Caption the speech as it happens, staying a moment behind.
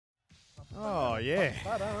yeah.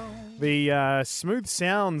 The smooth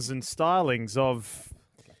sounds and stylings of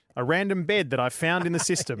a random bed that I found in the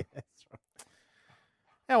system. That's right.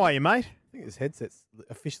 How are you, mate? I think this headset's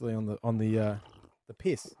officially on the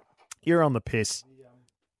piss. You're on the piss.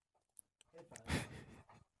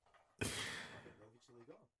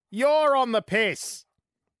 You're on the piss.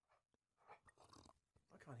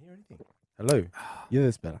 I can't hear anything. Hello. Yeah,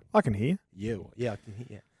 that's better. I can hear. Yeah, I can hear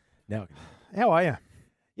you. Now I can hear. How are you?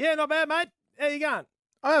 Yeah, not bad, mate. How you going?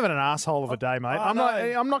 I'm having an asshole of a day, mate. I'm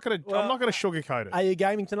not gonna sugarcoat it. Are you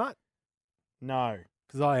gaming tonight? No.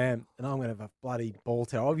 Because I am, and I'm going to have a bloody ball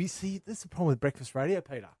tower. You see, this is the problem with breakfast radio,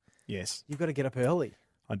 Peter. Yes. You've got to get up early.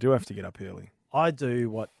 I do have to get up early. I do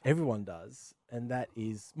what everyone does, and that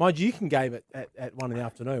is, mind you, you can game at 1 in the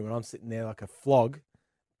afternoon when I'm sitting there like a flog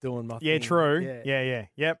doing my Yeah, thing. true. Yeah.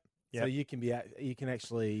 Yep. So you can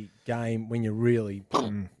actually game when you're really,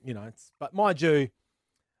 but mind you,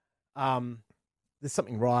 there's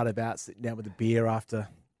something right about sitting down with a beer after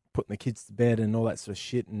putting the kids to bed and all that sort of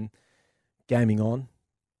shit and gaming on.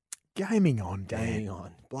 Gaming on, Dan. Gaming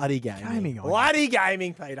on. Bloody gaming. Gaming on. Bloody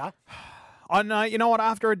gaming, Peter. I know. You know what?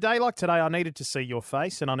 After a day like today, I needed to see your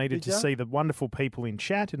face, and I needed Did to ya? see the wonderful people in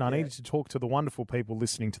chat, and I needed to talk to the wonderful people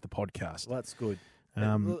listening to the podcast. Well, that's good.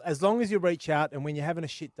 Um, As long as you reach out and when you're having a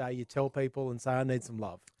shit day, you tell people and say, I need some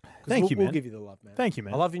love. 'Cause Thank you, man. We'll give you the love, man. Thank you,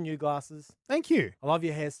 man. I love your new glasses. Thank you. I love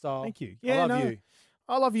your hairstyle. Thank you. I Yeah, love no, you.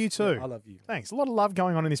 I love you too. Yeah, I love you. Thanks. A lot of love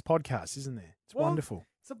going on in this podcast, isn't there? It's Well, wonderful.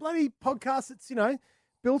 It's a bloody podcast. It's,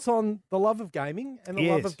 built on the love of gaming and the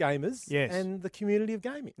love Yes. of gamers Yes. and the community of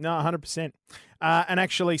gaming. No, 100%. And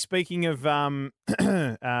actually, speaking of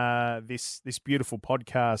this beautiful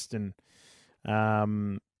podcast and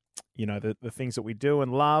the things that we do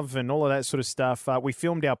and love and all of that sort of stuff, we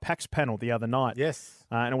filmed our PAX panel the other night. Yes.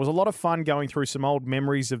 And it was a lot of fun going through some old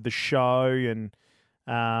memories of the show and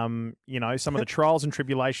some of the trials and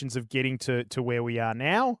tribulations of getting to where we are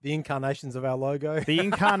now. The incarnations of our logo.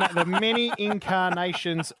 The many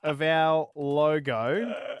incarnations of our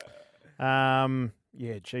logo.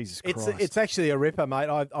 Yeah, Jesus Christ. It's actually a ripper, mate.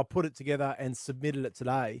 I put it together and submitted it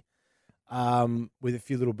today with a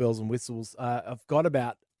few little bells and whistles. I've got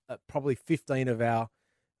about probably 15 of our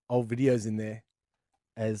old videos in there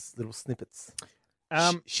as little snippets.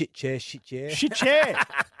 Shit chair. Shit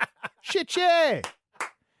chair.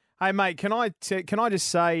 Hey, mate, can I just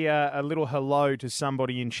say a little hello to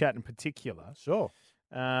somebody in chat in particular? Sure.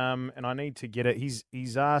 And I need to get it.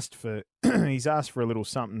 He's asked for a little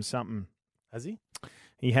something. Has he?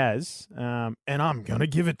 He has, and I'm gonna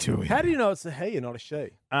give it to him. How do you know it's a he and not a she?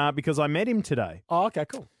 Because I met him today. Oh, okay,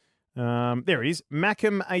 cool. There he is,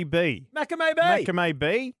 Macam AB. Macam AB. Macam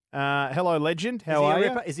AB. Hello, legend. How are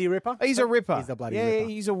you? Is he a ripper? He's a ripper. He's a bloody yeah, ripper.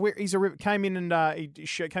 he's a ripper. Came in and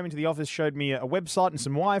came into the office, showed me a website and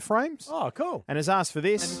some wireframes. Oh, cool. And has asked for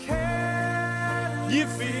this. And can you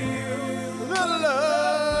feel the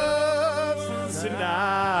love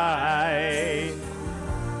tonight?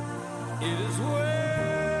 It is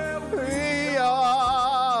where we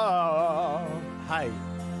are. Hey.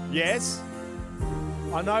 Yes.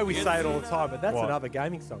 I know we say it all the time, but that's What? another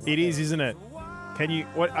gaming song. It is, isn't it? Can you?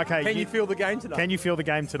 What? Okay. Can you feel the game tonight? Can you feel the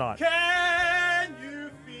game tonight? Can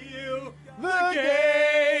you feel the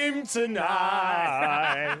game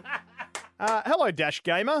tonight? Hello, Dash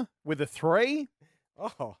Gamer with a 3.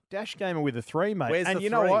 Oh, Dash Gamer with a 3, mate. Where's and the you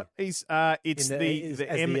know 3? what? It's In the as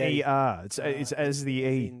the MER. It's as the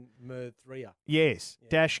E. In Mer3. Yes,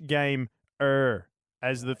 Dash Game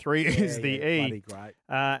as the 3 is the E. Bloody great.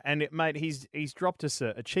 And mate, he's dropped us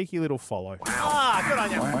a cheeky little follow. Ah, good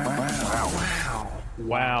on you.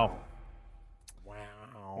 Wow.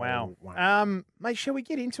 Wow. Mate, shall we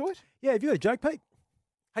get into it? Yeah, have you got a joke, Pete?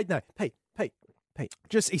 Hey, no, Pete.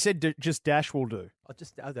 He said just Dash will do.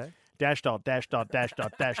 Okay. dash.com.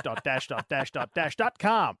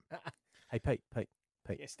 Hey, Pete.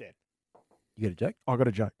 Yes, Dad. You got a joke? I got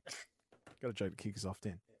a joke. Got a joke to kick us off,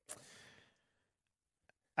 Dan.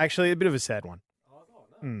 Actually, a bit of a sad one. Oh,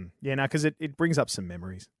 no. Yeah, no, because it brings up some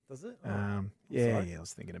memories. Does it? Yeah, I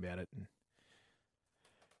was thinking about it.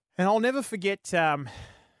 And I'll never forget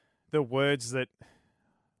the words that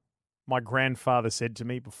my grandfather said to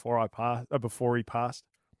me before he passed.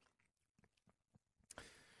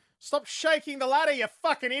 Stop shaking the ladder, you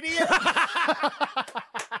fucking idiot!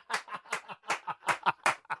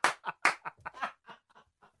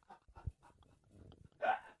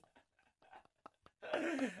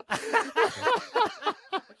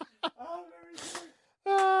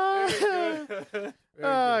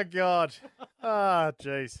 Oh, God. Oh,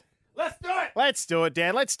 jeez. Let's do it. Let's do it,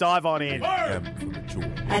 Dan. Let's dive on in.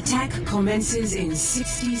 Attack commences in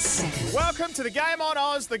 60 seconds. Welcome to the Game on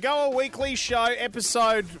Oz, the Goa Weekly Show,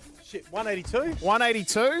 episode 182?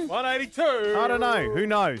 182. 182. I don't know. Who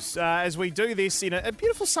knows? As we do this in a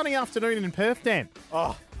beautiful sunny afternoon in Perth, Dan.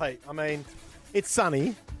 Oh, hey, I mean, it's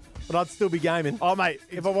sunny, but I'd still be gaming. Oh, mate.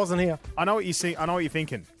 If I wasn't here. I know what you see. I know what you're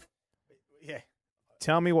thinking. Yeah.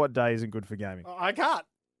 Tell me what day isn't good for gaming. I can't.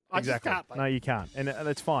 I Exactly. just can't. Mate. No, you can't. And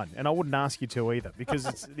that's fine. And I wouldn't ask you to either because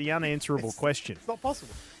it's the unanswerable question. It's not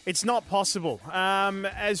possible. It's not possible.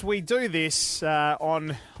 As we do this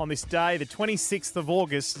on this day, the 26th of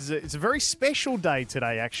August, it's a very special day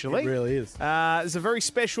today, actually. It really is. It's a very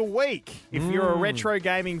special week. If you're a retro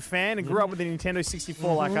gaming fan and grew up with a Nintendo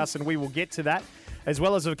 64 like us, and we will get to that, as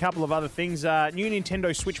well as a couple of other things. New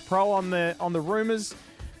Nintendo Switch Pro on the rumours.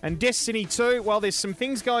 And Destiny 2, well, there's some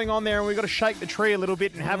things going on there, and we've got to shake the tree a little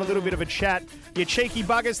bit and have a little bit of a chat. You cheeky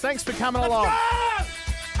buggers, thanks for coming along.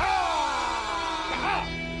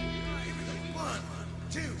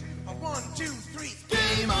 One, two, three.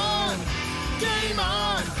 Game on! Game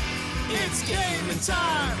on! It's gaming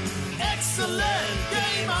time! Excellent!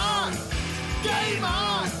 Game on! Game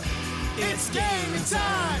on! It's gaming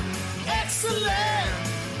time! Excellent!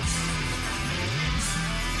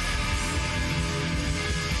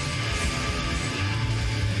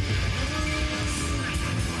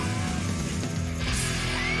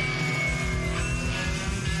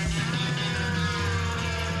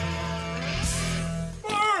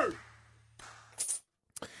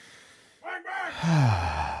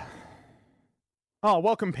 Oh,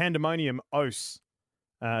 welcome Pandemonium Os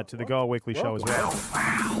to the Goa Weekly Show as well.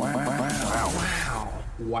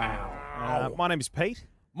 Wow. My name is Pete,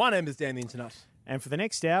 My name is Dan the Internet. and for the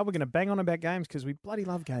next hour, we're going to bang on about games because we bloody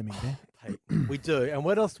love gaming, man. Pete. We do. And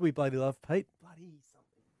what else do we bloody love, Pete? Bloody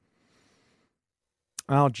something.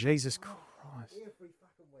 Oh, Jesus Christ. Every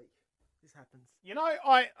fucking week this happens. You know,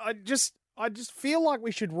 I just feel like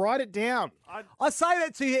we should write it down. I say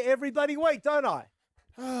that to you every bloody week, don't I?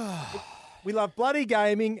 We love bloody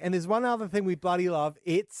gaming, and there's one other thing we bloody love.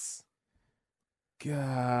 It's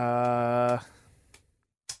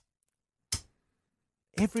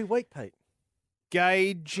every week, Pete.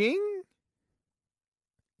 Gauging?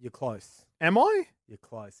 You're close. Am I? You're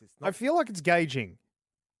close. It's I not. feel like it's gauging.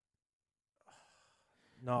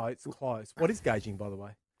 No, it's close. What is gauging, by the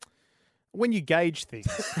way? When you gauge things.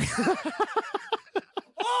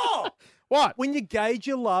 Oh! What? When you gauge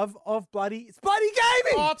your love of bloody... It's bloody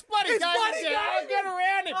gaming! Oh, it's bloody gaming. bloody Dan. Oh, gaming! get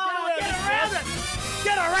around it. Oh, get around it.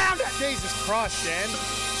 Get around it! Jesus Christ, Dan.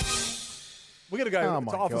 We're going to go Oh, to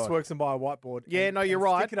my Office God. Works and buy a whiteboard. Yeah, and, no, you're and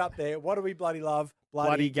right. Stick it up there. What do we bloody love?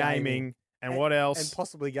 Bloody gaming. And what else? And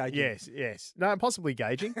possibly gauging. Yes. No, possibly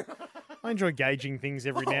gauging. I enjoy gauging things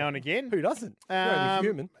every now and again. Who doesn't? You're only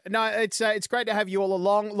human. No, it's great to have you all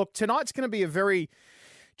along. Look, tonight's going to be a very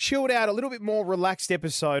chilled out, a little bit more relaxed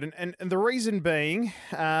episode. And the reason being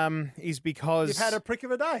is because... You've had a prick of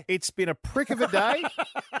a day. It's been a prick of a day.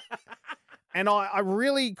 And I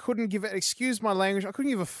really couldn't give it, excuse my language, I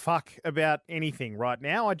couldn't give a fuck about anything right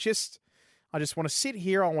now. I just want to sit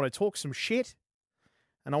here. I want to talk some shit.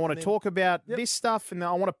 And I want to talk about this stuff. And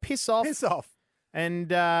I want to piss off. Piss off. And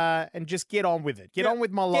just get on with it. Get on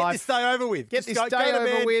with my Get life. this day over with. Get Just this go day to over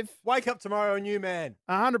bed, with. Wake up tomorrow a new man.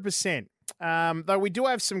 100%. Though we do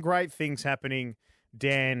have some great things happening,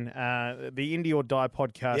 Dan. The Indie or Die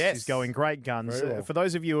podcast Yes. is going great guns. Very well. For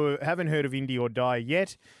those of you who haven't heard of Indie or Die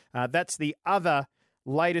yet, that's the other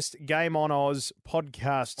latest Game on Oz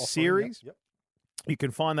podcast series. Yep. You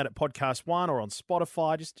can find that at Podcast One or on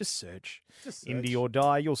Spotify. Just search Indie or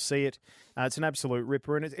Die. You'll see it. It's an absolute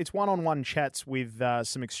ripper, and it's one-on-one chats with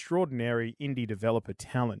some extraordinary indie developer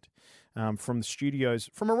talent from the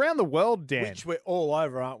studios from around the world, Dan. Which we're all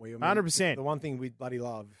over, aren't we? I mean, 100%. The one thing we bloody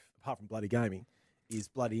love, apart from bloody gaming, is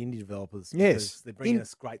bloody indie developers. Yes. Because they're bringing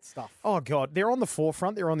us great stuff. Oh, God. They're on the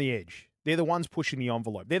forefront. They're on the edge. They're the ones pushing the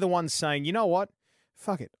envelope. They're the ones saying, you know what?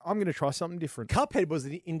 Fuck it. I'm going to try something different. Cuphead was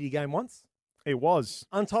an indie game once. It was.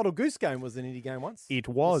 Untitled Goose Game was an indie game once. It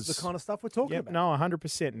was. This is the kind of stuff we're talking Yep, about. no,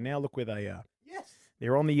 100%. And now look where they are. Yes.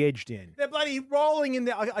 They're on the edge, Dan. They're bloody rolling in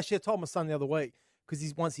there. Actually, I told my son the other week because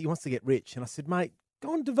he wants to get rich, and I said, mate,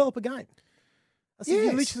 go and develop a game. I said,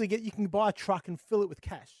 Yes. you literally you can buy a truck and fill it with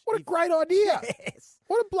cash. What a great idea. Yes.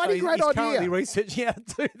 What a bloody So great he's idea. currently researching how to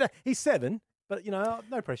do that. He's 7, but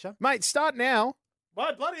no pressure. Mate, start now.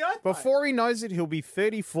 Right, bloody oath, mate. Before he knows it, he'll be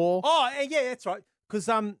 34. Oh, yeah, that's right. Because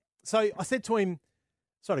so I said to him,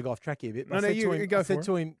 sorry to go off track here a bit. But No, I said you to him, go I for said it.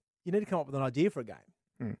 to him, you need to come up with an idea for a game.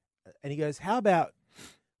 Hmm. And he goes, how about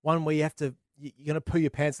one where you have to, you're going to poo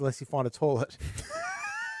your pants unless you find a toilet.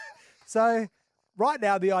 So right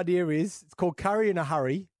now the idea is, it's called Curry in a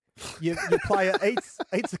Hurry. Your player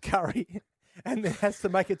eats a curry and then has to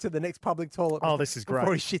make it to the next public toilet. Oh, this is great.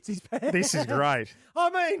 Before he shits his pants. This is great. I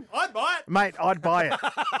mean, I'd buy it. Mate, I'd buy it.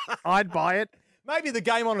 I'd buy it. Maybe the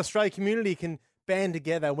Game On Australia community can band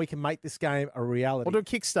together and we can make this game a reality. We'll do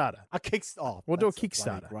a Kickstarter. We'll do a that's bloody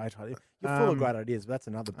Kickstarter. Great idea. You're full of great ideas, but that's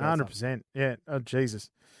another. 100%. Yeah. Oh, Jesus.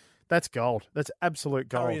 That's gold. That's absolute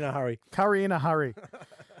gold. Curry in a hurry. Curry in a hurry.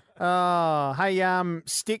 Hey,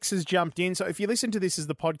 Sticks has jumped in. So if you listen to this as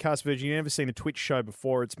the podcast version, you've never seen the Twitch show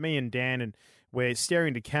before. It's me and Dan, and we're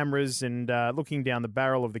staring to cameras and looking down the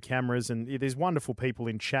barrel of the cameras. And there's wonderful people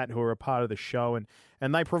in chat who are a part of the show,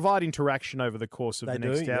 and they provide interaction over the course of the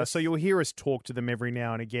next hour. Yes. So you'll hear us talk to them every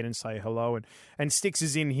now and again and say hello. And Sticks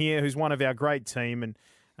is in here, who's one of our great team, and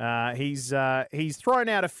he's thrown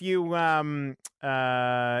out a few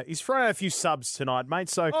subs tonight, mate.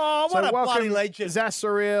 So what a welcome, bloody legend.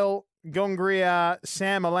 Zassaril, Gongria,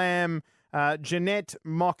 Sam Alam, Jeanette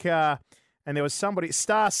Mocker, and there was somebody,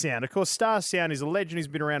 Star Sound. Of course, Star Sound is a legend who's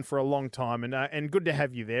been around for a long time, and good to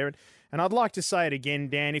have you there. And I'd like to say it again,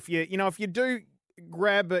 Dan. If you do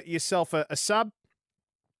grab yourself a sub,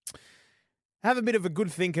 have a bit of a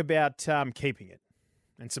good think about keeping it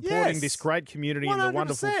and supporting this great community 100%. And the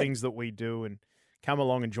wonderful things that we do, and come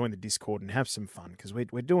along and join the Discord and have some fun because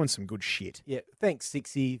we're doing some good shit. Yeah, thanks,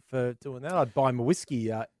 Sixie, for doing that. I'd buy him a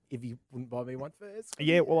whiskey if you wouldn't buy me one first.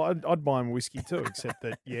 Yeah, well, I'd buy him a whiskey too, except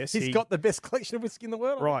that, yes. He's got the best collection of whiskey in the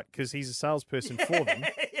world. Right, because he's a salesperson for them.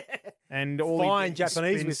 And all Fine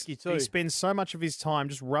Japanese whiskey too. He spends so much of his time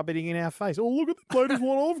just rubbing it in our face. Oh, look at the latest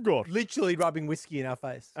one I've got. Literally rubbing whiskey in our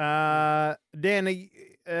face. Dan,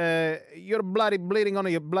 you're bloody bleeding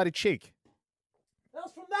on your bloody cheek. That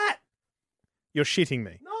was from that. You're shitting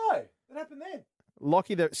me. No, that happened then.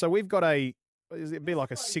 Lockie, so we've got it'd be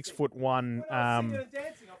like a 6'1". When I was singing and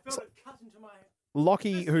dancing, I felt it cut into my.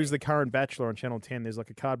 Lockie, who's the current bachelor on Channel 10, there's like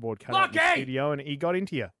a cardboard cutout in the studio, and he got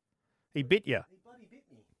into you. He bit you. He bloody bit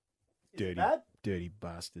me. Is it bad? Dirty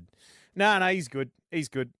bastard. No, he's good. He's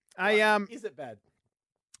good. Is it bad?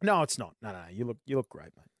 No, it's not. No, you look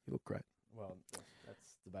great, mate. You look great. Well,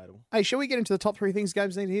 that's debatable. Hey, shall we get into the top 3 things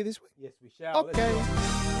Games need to hear this week? Yes, we shall. Okay.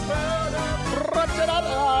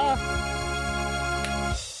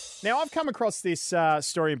 Now, I've come across this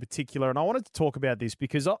story in particular, and I wanted to talk about this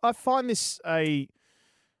because I find this a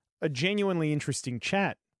genuinely interesting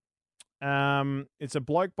chat. It's a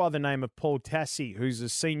bloke by the name of Paul Tassi, who's a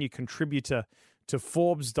senior contributor to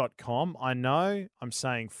Forbes.com. I know I'm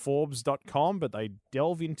saying Forbes.com, but they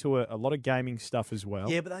delve into a lot of gaming stuff as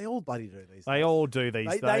well. Yeah, but they all bloody do these They days. all do these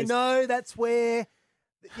days. They know that's where,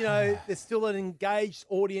 there's still an engaged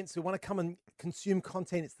audience who want to come and consume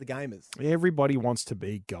content. It's the gamers. Everybody wants to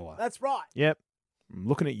be Goa. That's right. Yep. I'm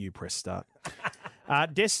looking at you, press start.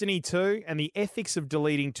 Destiny 2 and the ethics of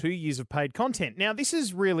deleting 2 years of paid content. Now, this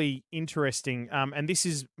is really interesting, and this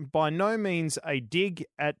is by no means a dig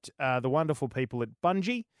at the wonderful people at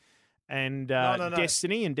Bungie and No.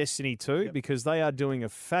 Destiny and Destiny 2, because they are doing a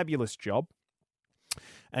fabulous job,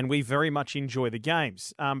 and we very much enjoy the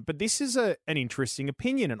games. But this is an interesting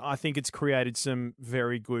opinion, and I think it's created some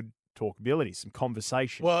very good talkability, some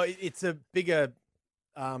conversation. Well, it's a bigger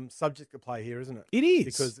subject to play here, isn't it? It is.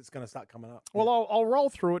 Because it's going to start coming up. Well, I'll roll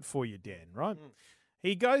through it for you, Dan, right?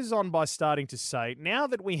 He goes on by starting to say, now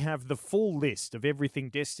that we have the full list of everything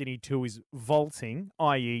Destiny 2 is vaulting,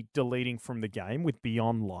 i.e. deleting from the game with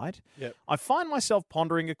Beyond Light, I find myself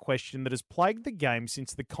pondering a question that has plagued the game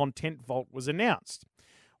since the content vault was announced.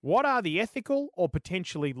 What are the ethical or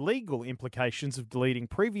potentially legal implications of deleting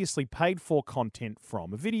previously paid-for content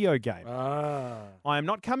from a video game? I am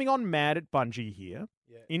not coming on mad at Bungie here.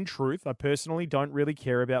 In truth, I personally don't really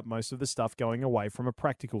care about most of the stuff going away from a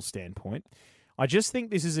practical standpoint. I just think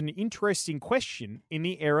this is an interesting question in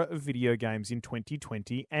the era of video games in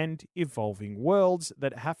 2020 and evolving worlds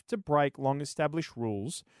that have to break long-established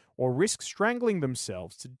rules or risk strangling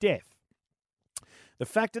themselves to death. The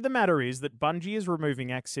fact of the matter is that Bungie is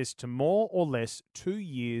removing access to more or less 2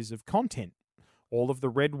 years of content. All of the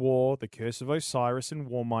Red War, the Curse of Osiris and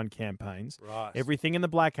Warmind campaigns, everything in the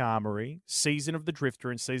Black Armory, Season of the Drifter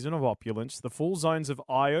and Season of Opulence, the full zones of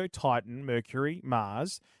Io, Titan, Mercury,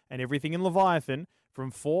 Mars, and everything in Leviathan,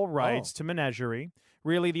 from 4 raids to Menagerie.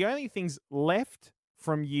 Really, the only things left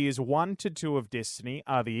from years 1 to 2 of Destiny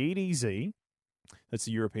are the EDZ, that's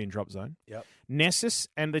the European drop zone, Nessus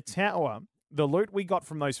and the Tower. The loot we got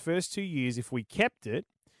from those first 2 years, if we kept it,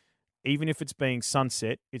 even if it's being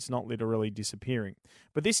sunset, it's not literally disappearing.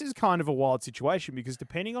 But this is kind of a wild situation because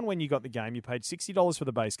depending on when you got the game, you paid $60 for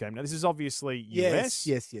the base game. Now, this is obviously US.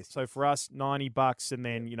 Yes. So for us, $90 and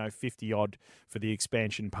then, 50 odd for the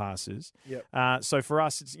expansion passes. Yep. So for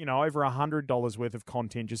us, it's, over $100 worth of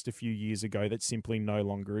content just a few years ago that simply no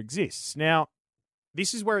longer exists. Now,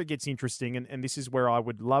 this is where it gets interesting, and this is where I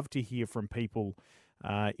would love to hear from people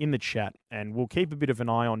in the chat, and we'll keep a bit of an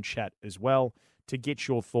eye on chat as well to get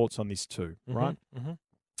your thoughts on this too, right? Mm-hmm.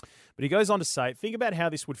 But he goes on to say, think about how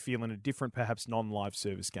this would feel in a different, perhaps non-live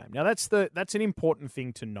service game. Now, that's an important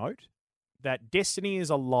thing to note, that Destiny is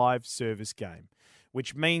a live service game,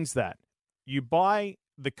 which means that you buy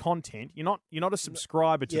the content. You're not a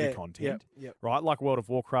subscriber to the content, right? Like World of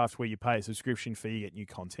Warcraft, where you pay a subscription fee, you get new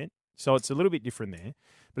content. So it's a little bit different there.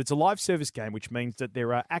 But it's a live service game, which means that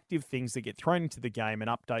there are active things that get thrown into the game and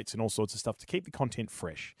updates and all sorts of stuff to keep the content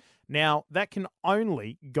fresh. Now, that can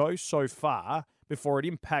only go so far before it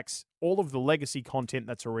impacts all of the legacy content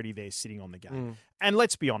that's already there sitting on the game. And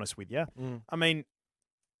let's be honest with you. I mean,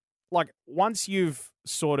 like, once you've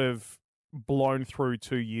sort of blown through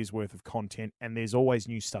 2 years worth of content and there's always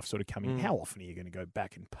new stuff sort of coming, how often are you going to go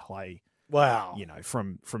back and play, Wow.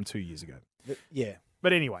 from 2 years ago? Yeah.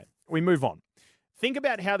 But anyway, we move on. Think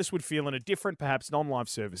about how this would feel in a different, perhaps non-live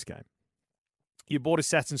service game. You bought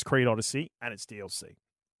Assassin's Creed Odyssey and its DLC.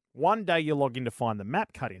 One day you log in to find the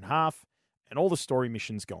map cut in half and all the story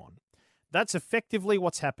missions gone. That's effectively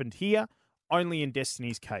what's happened here, only in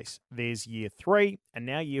Destiny's case. There's Year 3 and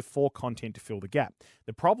now Year 4 content to fill the gap.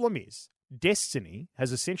 The problem is, Destiny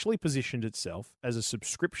has essentially positioned itself as a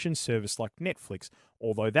subscription service like Netflix,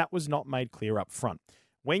 although that was not made clear up front.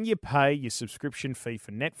 When you pay your subscription fee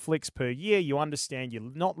for Netflix per year, you understand you're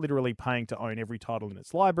not literally paying to own every title in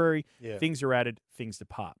its library. Yeah. Things are added, things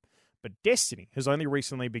depart. But Destiny has only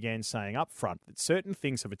recently began saying up front that certain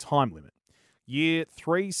things have a time limit. Year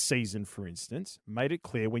 3 season, for instance, made it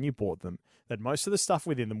clear when you bought them that most of the stuff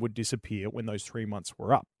within them would disappear when those 3 months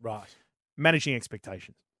were up. Right. Managing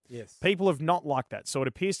expectations. Yes. People have not liked that, so it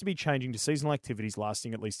appears to be changing to seasonal activities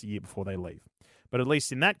lasting at least a year before they leave. But at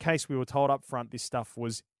least in that case, we were told up front this stuff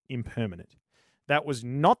was impermanent. That was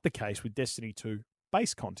not the case with Destiny 2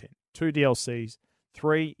 base content. 2 DLCs,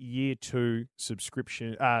 3 Year 2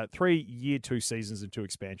 subscription, 3 Year 2 seasons and 2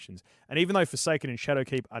 expansions. And even though Forsaken and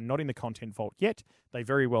Shadowkeep are not in the content vault yet, they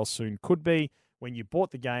very well soon could be. When you bought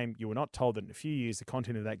the game, you were not told that in a few years the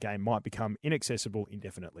content of that game might become inaccessible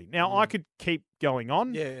indefinitely. Now, I could keep going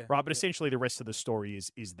on, right? But essentially the rest of the story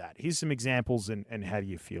is that. Here's some examples and how do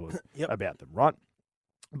you feel about them, right?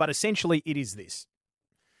 But essentially it is this.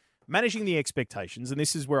 Managing the expectations, and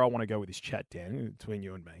this is where I want to go with this chat, Dan, between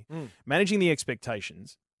you and me. Managing the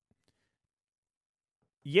expectations.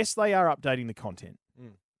 Yes, they are updating the content,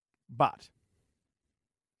 but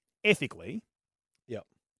ethically,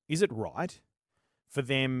 is it right for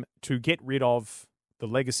them to get rid of the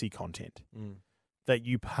legacy content that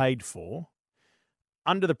you paid for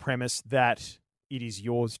under the premise that it is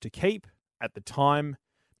yours to keep at the time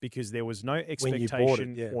because there was no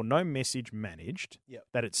expectation or no message managed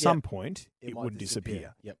that at some point it would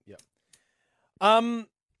disappear.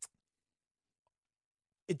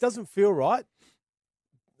 It doesn't feel right.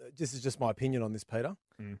 This is just my opinion on this, Peter.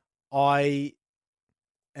 I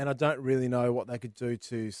don't really know what they could do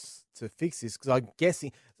to fix this because I'm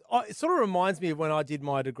guessing it sort of reminds me of when I did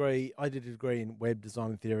my degree. I did a degree in web design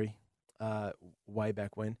and theory way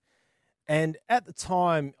back when. And at the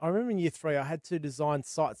time, I remember in Year 3, I had to design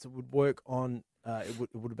sites that would work on, it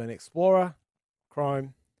would have been Explorer,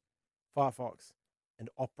 Chrome, Firefox, and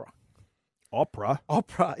Opera. Opera?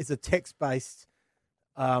 Opera is a text-based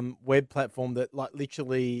web platform that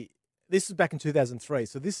literally, this was back in 2003,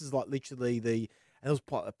 so this is literally and it was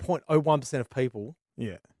 0.01% of people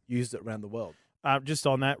used it around the world. Just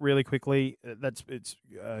on that really quickly,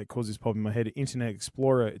 it causes problem in my head. Internet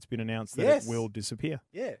Explorer, it's been announced that it will disappear.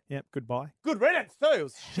 Yeah. Yep, goodbye. Good riddance too. It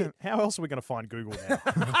was shit. How else are we going to find Google now?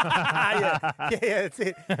 That's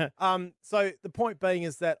it. So the point being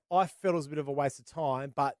is that I felt it was a bit of a waste of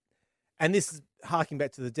time, and this is harking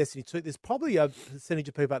back to the Destiny 2, there's probably a percentage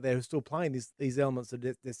of people out there who are still playing these elements of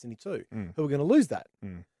Destiny 2 who are going to lose that.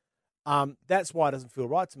 That's why it doesn't feel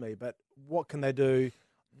right to me. But what can they do?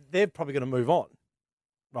 They're probably going to move on,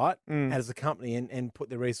 right? As a company and put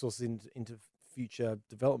their resources into future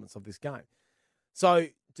developments of this game. So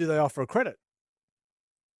do they offer a credit?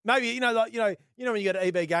 Maybe, when you go to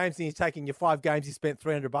EB Games and you're taking your 5 games you spent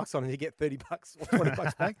 $300 on and you get $30 or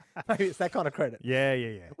 $20 back. Maybe it's that kind of credit. Yeah.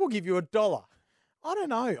 We'll give you $1. I don't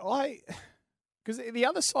know. Because the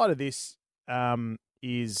other side of this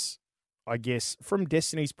is, I guess, from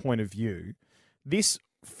Destiny's point of view, this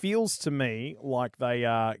feels to me like they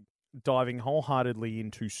are diving wholeheartedly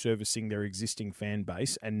into servicing their existing fan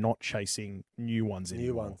base and not chasing new ones anymore.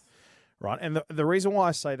 New ones. Right. And the reason why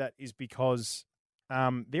I say that is because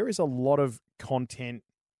there is a lot of content,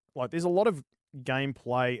 like there's a lot of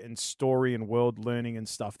gameplay and story and world learning and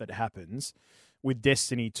stuff that happens with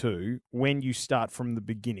Destiny 2 when you start from the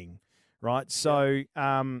beginning, right? So,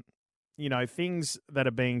 things that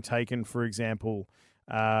are being taken, for example,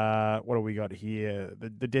 what do we got here?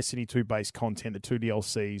 The Destiny 2 base content, the 2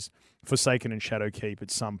 DLCs, Forsaken and Shadowkeep at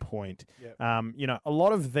some point. Yep. A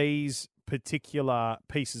lot of these particular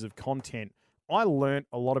pieces of content, I learnt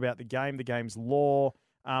a lot about the game's lore,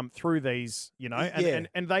 through these,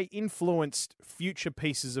 and they influenced future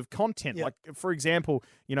pieces of content. Yep. Like, for example,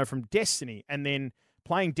 from Destiny, and then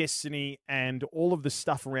playing Destiny and all of the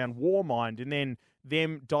stuff around Warmind, and then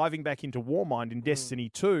them diving back into Warmind in Destiny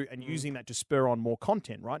 2 and using that to spur on more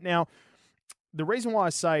content. Right now, the reason why I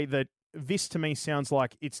say that this to me sounds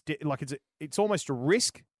like it's almost a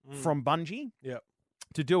risk from Bungie. Yep.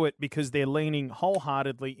 To do it, because they're leaning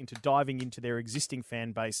wholeheartedly into diving into their existing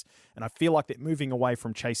fan base. And I feel like they're moving away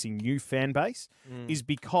from chasing new fan base is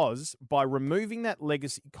because by removing that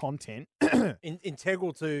legacy content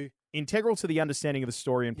integral to the understanding of the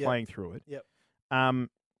story and playing through it. Yep.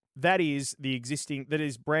 That is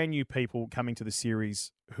brand new people coming to the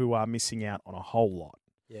series who are missing out on a whole lot.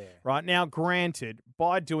 Yeah. Right now, granted,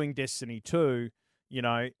 by doing Destiny 2,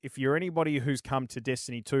 if you're anybody who's come to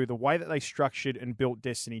Destiny 2, the way that they structured and built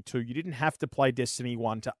Destiny 2, you didn't have to play Destiny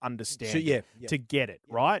 1 to understand to get it,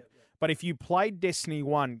 right? But if you played Destiny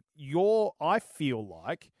 1, I feel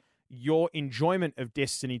like your enjoyment of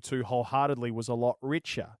Destiny 2 wholeheartedly was a lot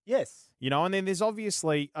richer. Yes. And then there's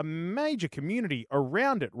obviously a major community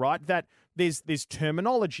around it, right? That there's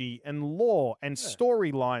terminology and lore and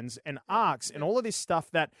storylines and arcs and all of this stuff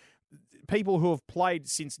that people who have played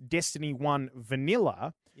since Destiny 1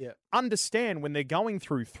 vanilla understand when they're going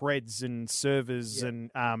through threads and servers and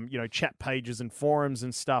chat pages and forums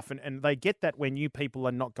and stuff, and they get that where new people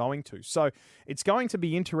are not going to. So it's going to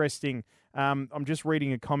be interesting. I'm just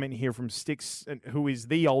reading a comment here from Styx, who is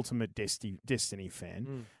the ultimate Destiny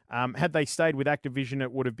fan. Had they stayed with Activision,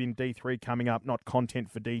 it would have been D3 coming up, not content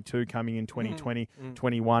for D2 coming in 2020,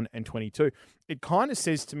 21, and 22. It kind of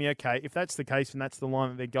says to me, okay, if that's the case and that's the line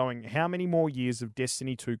that they're going, how many more years of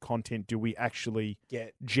Destiny 2 content do we actually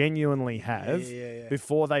genuinely have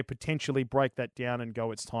before they potentially break that down and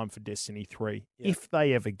go, it's time for Destiny 3, if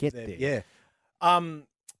they ever get there? Yeah.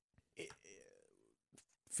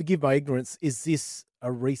 Forgive my ignorance, is this a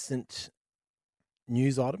recent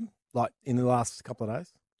news item, like in the last couple of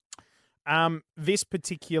days? This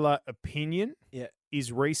particular opinion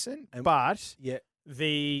is recent, but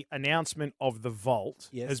the announcement of the vault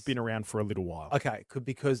has been around for a little while. Okay,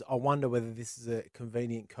 because I wonder whether this is a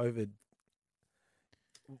convenient COVID.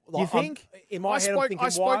 You think? In my head, I'm thinking,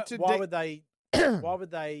 why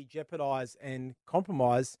would they jeopardize and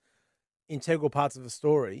compromise integral parts of a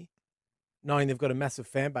story, knowing they've got a massive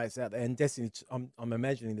fan base out there? And Destiny, I'm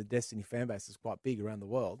imagining the Destiny fan base is quite big around the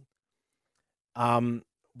world.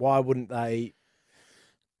 Why wouldn't they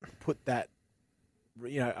put that,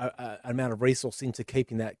 amount of resource into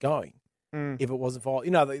keeping that going? If it wasn't for,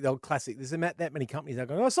 the classic, there's that many companies that are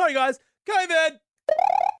going, oh, sorry guys, COVID.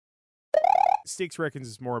 Styx reckons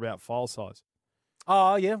it's more about file size.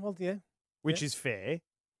 Oh, yeah, well, yeah. Which is fair.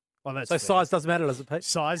 Oh, that's so fair. Size doesn't matter, does it, Pete?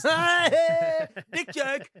 Size. Dick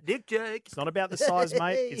joke. It's not about the size,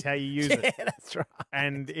 mate. It's how you use it. Yeah, that's right.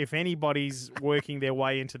 And if anybody's working their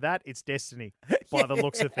way into that, it's Destiny by the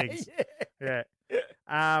looks of things. Yeah.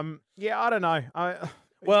 I don't know.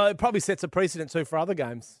 Well, it probably sets a precedent too for other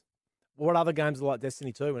games. What other games are like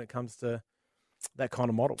Destiny 2 when it comes to that kind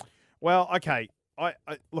of model? Well, okay. I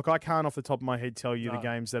can't off the top of my head tell you the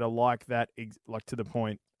games that are like that, like to the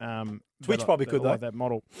point. Twitch probably could, though. Like that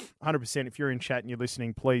model. 100%. If you're in chat and you're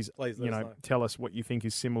listening, please tell us what you think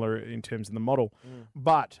is similar in terms of the model.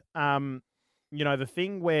 But, the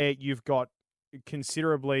thing where you've got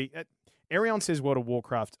considerably... Arion says World of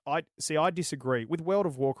Warcraft. I disagree. With World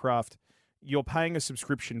of Warcraft, you're paying a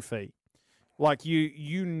subscription fee. Like,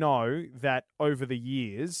 you know that over the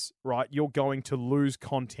years, right, you're going to lose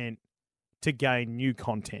content to gain new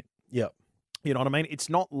content. Yep. You know what I mean? It's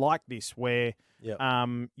not like this where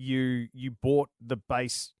you bought the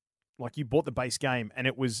base, like you bought the base game and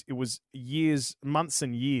it was years, months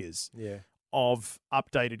and years of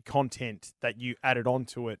updated content that you added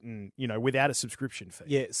onto it and, without a subscription fee.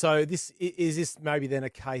 Yeah. So is this maybe then a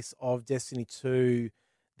case of Destiny 2,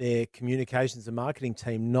 their communications and marketing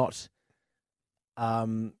team not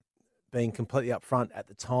being completely upfront at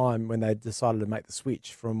the time when they decided to make the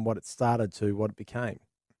switch from what it started to what it became?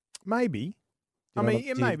 Maybe. Do you know what- do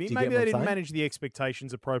you- maybe. do you Maybe get they what I'm didn't saying? manage the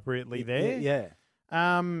expectations appropriately there. Yeah.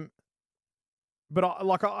 But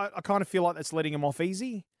I kind of feel like that's letting them off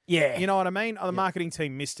easy. Yeah. You know what I mean? The marketing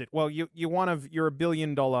team missed it. Well, you're $1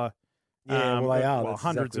 billion. Yeah, well, they are. Well, That's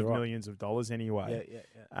hundreds exactly of right. millions of dollars anyway.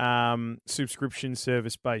 Yeah. Subscription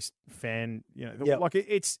service based fan. Yep. Like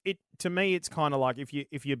it to me, it's kind of like if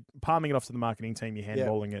you're palming it off to the marketing team, you're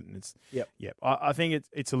handballing it, and it's Yep. I think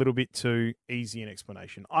it's a little bit too easy an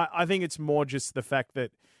explanation. I think it's more just the fact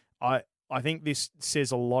that I think this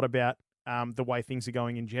says a lot about the way things are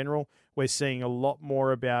going in general. We're seeing a lot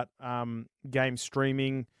more about game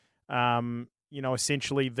streaming.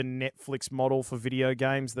 Essentially the Netflix model for video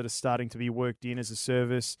games that are starting to be worked in as a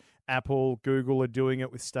service. Apple, Google are doing it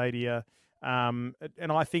with Stadia. And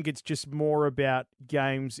I think it's just more about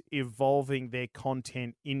games evolving their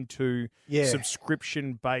content into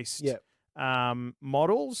subscription-based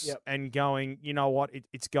models and going, you know what,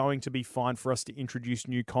 it's going to be fine for us to introduce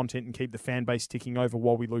new content and keep the fan base ticking over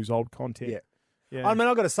while we lose old content. Yeah. I mean,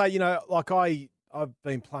 I've got to say, like I've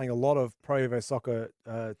been playing a lot of Pro Evo Soccer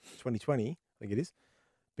 2020, I think it is,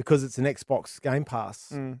 because it's an Xbox Game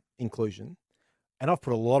Pass inclusion. And I've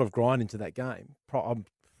put a lot of grind into that game. I'm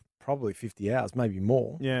probably 50 hours, maybe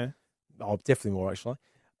more. Yeah. Oh, definitely more, actually.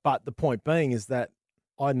 But the point being is that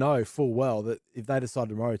I know full well that if they decide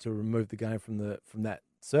tomorrow to remove the game from that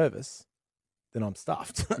service, then I'm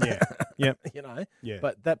stuffed. Yeah. Yeah.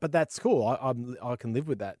 But that's cool. I can live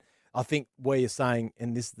with that. I think where you're saying,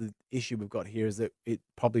 and this is the issue we've got here, is that it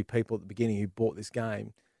probably people at the beginning who bought this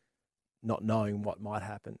game not knowing what might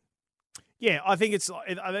happen. Yeah, I think it's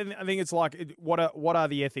like what are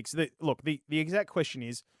the ethics? Look, the exact question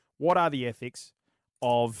is, what are the ethics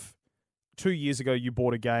of 2 years ago you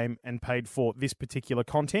bought a game and paid for this particular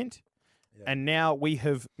content, and now we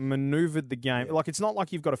have maneuvered the game. Like, it's not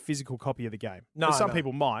like you've got a physical copy of the game. No, some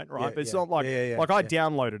people might, right? Yeah, but it's not like I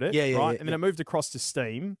downloaded it, right? And then it moved across to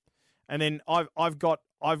Steam, and then I've got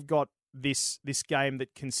this game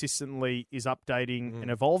that consistently is updating and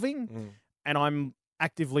evolving, and I'm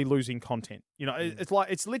actively losing content.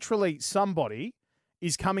 It's literally somebody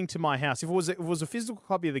is coming to my house. If it was a physical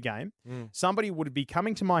copy of the game, somebody would be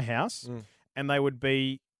coming to my house and they would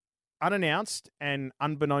be unannounced and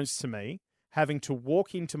unbeknownst to me having to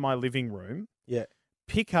walk into my living room,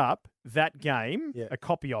 pick up that game, a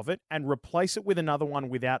copy of it, and replace it with another one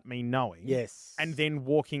without me knowing. Yes. And then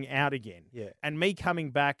walking out again. Yeah. And me coming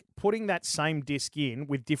back, putting that same disc in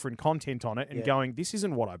with different content on it and going, this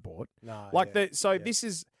isn't what I bought. No.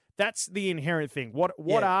 That's the inherent thing.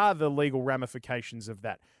 What are the legal ramifications of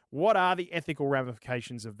that? What are the ethical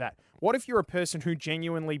ramifications of that? What if you're a person who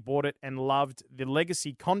genuinely bought it and loved the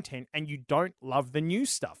legacy content and you don't love the new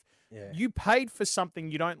stuff? Yeah. You paid for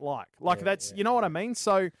something you don't like. You know what I mean?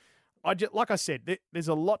 So, like I said, there's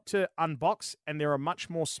a lot to unbox, and there are much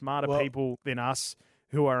more smarter people than us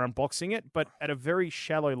who are unboxing it. But at a very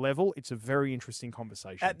shallow level, it's a very interesting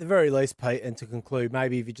conversation. At the very least, Pete, and to conclude,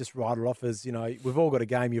 maybe if you just write it off as, we've all got a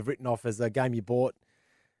game you've written off as a game you bought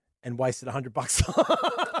and wasted $100.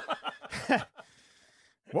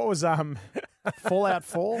 What was Fallout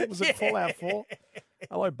 4? Was it Fallout 4?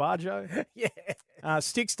 Hello, Barjo. Yeah.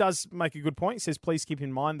 Sticks does make a good point. He says, please keep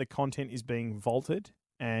in mind the content is being vaulted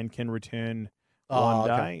and can return one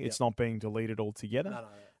day. Okay. It's not being deleted altogether.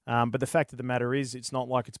 No. But the fact of the matter is, it's not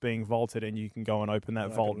like it's being vaulted and you can go and open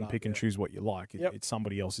that vault and pick and choose what you like. It's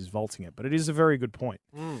somebody else is vaulting it. But it is a very good point.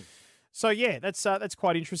 So, yeah, that's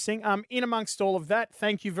quite interesting. In amongst all of that,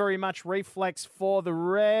 thank you very much, Reflex, for the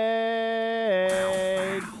raid.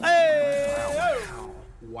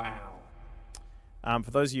 Wow.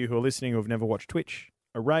 For those of you who are listening who have never watched Twitch,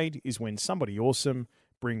 a raid is when somebody awesome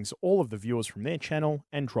brings all of the viewers from their channel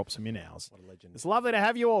and drops them in ours. What a legend. It's lovely to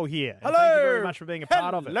have you all here. Hello. Thank you very much for being a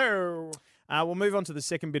part of it. Hello. We'll move on to the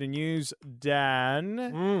second bit of news,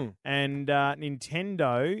 Dan. And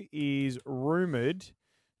Nintendo is rumoured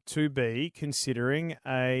to be considering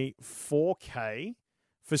a 4K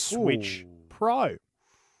for Switch Pro.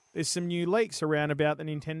 There's some new leaks around about the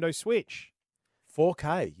Nintendo Switch.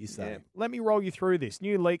 4K, you say? Yeah. Let me roll you through this.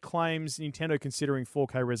 New leak claims Nintendo considering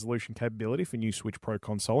 4K resolution capability for new Switch Pro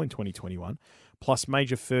console in 2021, plus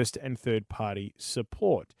major first and third-party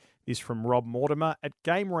support. This from Rob Mortimer at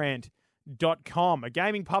GameRant.com, a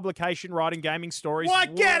gaming publication writing gaming stories.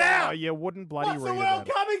 What? Get out! You wouldn't bloody What's read the world about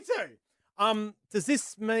it. coming to? Does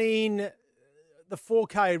this mean the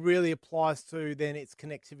 4K really applies to then its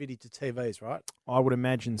connectivity to TVs, right? I would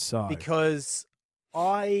imagine so. Because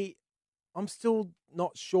I'm still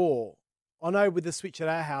not sure. I know with the Switch at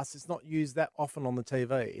our house, it's not used that often on the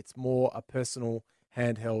TV. It's more a personal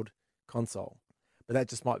handheld console. But that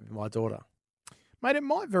just might be my daughter. Mate, it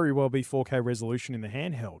might very well be 4K resolution in the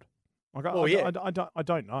handheld. Like, Well, yeah. I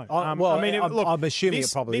don't know. I'm assuming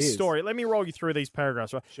it probably this is. story, let me roll you through these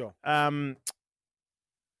paragraphs. Right? Sure.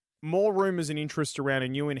 More rumours and interest around a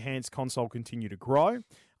new enhanced console continue to grow.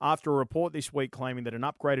 After a report this week claiming that an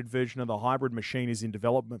upgraded version of the hybrid machine is in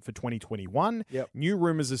development for 2021, new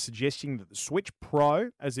rumours are suggesting that the Switch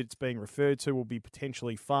Pro, as it's being referred to, will be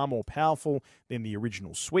potentially far more powerful than the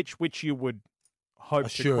original Switch, which you would hope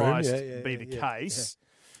to Christ be the case.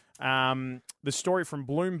 The story from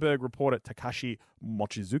Bloomberg reporter Takashi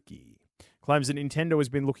Mochizuki claims that Nintendo has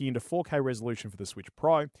been looking into 4K resolution for the Switch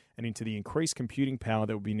Pro and into the increased computing power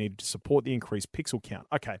that will be needed to support the increased pixel count.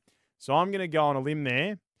 Okay, so I'm going to go on a limb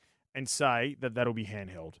there and say that that'll be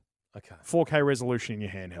handheld. Okay. 4K resolution in your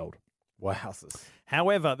handheld. Wowzers.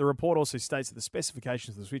 However, the report also states that the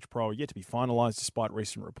specifications of the Switch Pro are yet to be finalised despite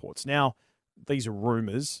recent reports. Now, these are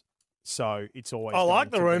rumours, so it's always... I like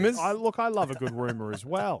the rumours. I love a good rumour as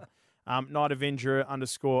well. Night Avenger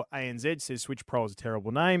 _ANZ says Switch Pro is a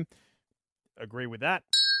terrible name. Agree with that.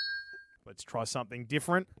 Let's try something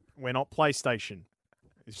different. We're not PlayStation.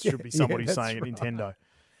 It should be somebody saying it, Nintendo.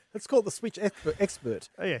 Let's call it the Switch expert.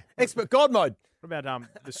 Oh, yeah. Expert God mode. What about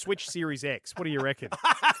the Switch Series X? What do you reckon?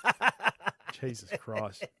 Jesus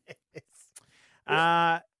Christ.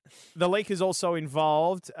 The leak is also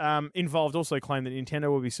involved also claimed that Nintendo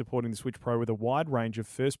will be supporting the Switch Pro with a wide range of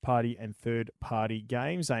first-party and third-party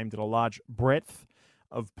games aimed at a large breadth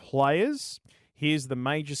of players. Here's the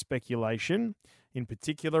major speculation. In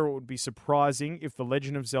particular, it would be surprising if The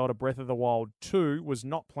Legend of Zelda Breath of the Wild 2 was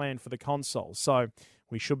not planned for the console. So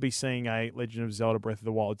we should be seeing a Legend of Zelda Breath of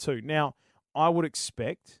the Wild 2. Now, I would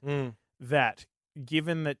expect that,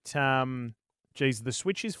 given that, the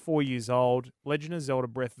Switch is 4 years old, Legend of Zelda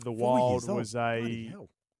Breath of the Wild was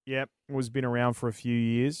was been around for a few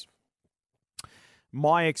years.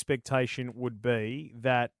 My expectation would be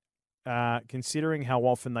that, considering how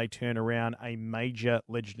often they turn around a major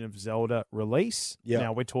Legend of Zelda release,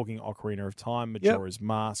 now we're talking Ocarina of Time, Majora's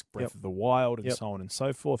Mask, Breath of the Wild, and so on and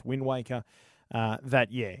so forth, Wind Waker,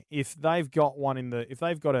 if they've got if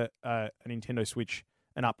they've got a Nintendo Switch,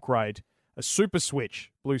 an upgrade, a Super Switch,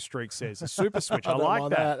 Blue Streak says, a Super Switch, I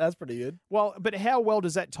like that. That's pretty good. Well, but how well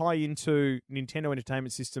does that tie into Nintendo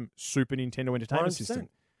Entertainment System, Super Nintendo Entertainment 100%. System?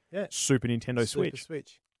 Yeah. Super Nintendo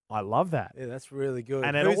Switch. I love that. Yeah, that's really good.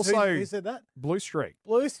 And it who said that? Blue Streak.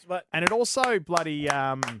 But And it also bloody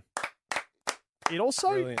it also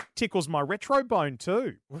Brilliant. tickles my retro bone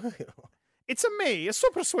too. It's a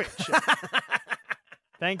Super Switch.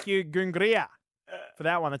 Thank you, Gungria, for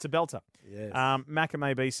that one. That's a belter. Yes.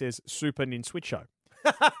 Macamay B says Super Ninswitcho.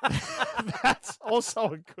 That's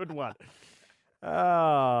also a good one.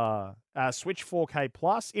 Switch 4K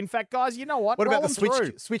Plus. In fact, guys, you know what? What about the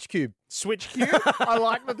Roll Switch Cube? Switch Cube. I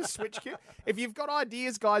like the Switch Cube. If you've got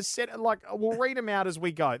ideas, guys, we'll read them out as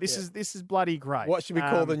we go. This is bloody great. What should we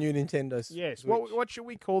call the new Nintendo Switch? Yes. What should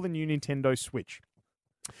we call the new Nintendo Switch?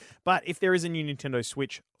 But if there is a new Nintendo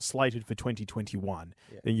Switch slated for 2021,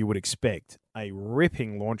 then you would expect a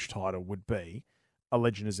ripping launch title would be A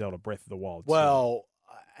Legend of Zelda Breath of the Wild 2. Well,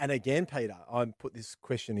 and again, Peter, I put this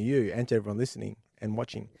question to you and to everyone listening and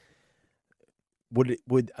watching.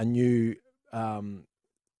 Would a new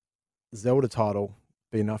Zelda title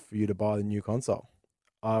be enough for you to buy the new console?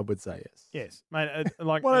 I would say yes. Yes, mate.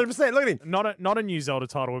 100%. Look at him. Not a new Zelda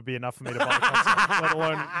title would be enough for me to buy the console, let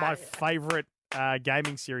alone my favourite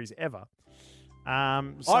gaming series ever.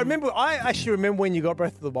 I actually remember when you got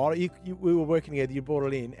Breath of the Wild. We were working together. You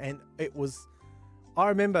brought it in, and it was. I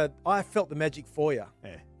remember I felt the magic for you.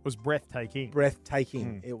 Yeah, it was breathtaking.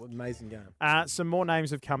 It was an amazing game. Some more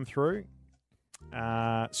names have come through.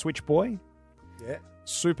 Switch Boy. Yeah.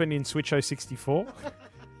 Super Nintendo 64.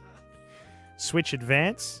 Switch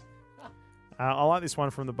Advance. I like this one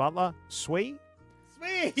from the Butler. Swee.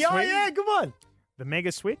 Oh, yeah, good one. The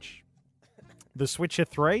Mega Switch. The Switcher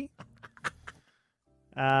 3.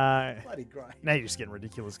 Bloody great. Now you're just getting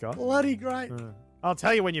ridiculous, guys. Bloody great. I'll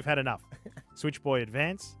tell you when you've had enough. Switch Boy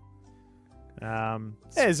Advance.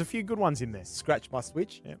 There's a few good ones in there. Scratch my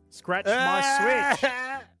Switch. Yep. Scratch my Switch.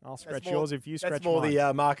 I'll scratch yours if you scratch That's more mine.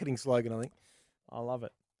 the marketing slogan, I think. I love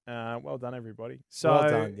it. Well done, everybody. So, well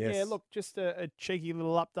done, yes. Yeah, look, just a cheeky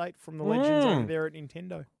little update from the legends over there at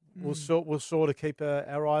Nintendo. We'll sort of keep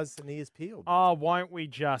our eyes and ears peeled. Oh, won't we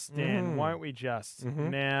just, Dan? Won't we just?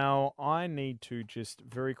 Now, I need to just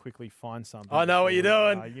very quickly find something. I know what you're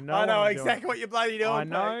doing. I know what exactly what you're bloody doing. I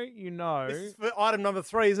know, you know. This is for item number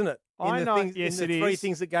 3, isn't it? I know. Yes, it is. 3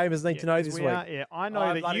 things that gamers need to know this week. I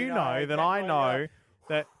know that you know that I know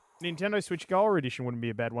that Nintendo Switch Gold Edition wouldn't be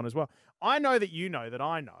a bad one as well. I know that you know that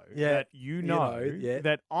I know that you know,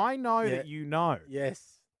 that I know that you know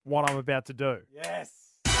Yes. what I'm about to do. Yes.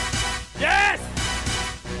 Yes!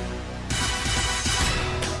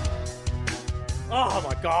 Oh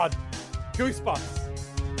my God. Goosebumps.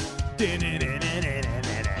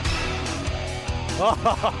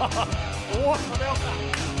 What the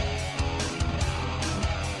hell?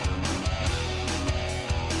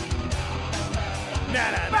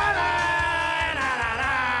 Na, na, na, na, na,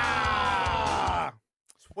 na.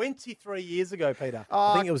 23 years ago, Peter.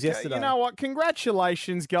 I think it was yesterday. You know what?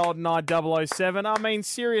 Congratulations, Goldeneye 007. I mean,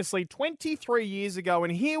 seriously, 23 years ago,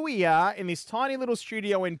 and here we are in this tiny little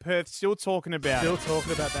studio in Perth still talking about Still it.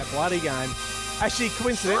 talking about that bloody game. Actually,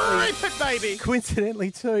 coincidentally, Rip it, baby. coincidentally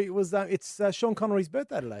too, it was it's Sean Connery's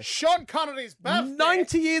birthday today. Sean Connery's birthday.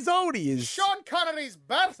 90 years old he is. Sean Connery's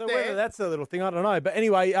birthday. So whether that's a little thing, I don't know. But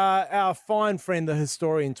anyway, our fine friend, the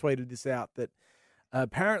historian, tweeted this out that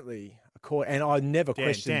apparently, and I never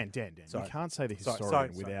questioned. Dan. Sorry. You can't say the Sorry,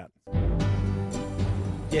 historian sorry. without.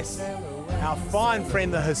 Yes, our fine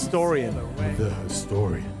friend, the historian. The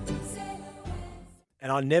historian.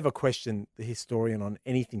 And I never questioned the historian on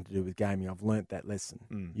anything to do with gaming. I've learnt that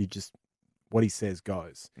lesson. You just, what he says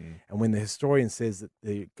goes. And when the historian says that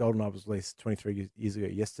the Goldeneye was released 23 years ago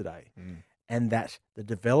yesterday, and that the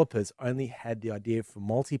developers only had the idea for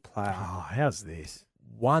multiplayer Oh, how's this?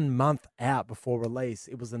 1 month out before release,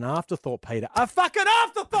 it was an afterthought, Peter. A fucking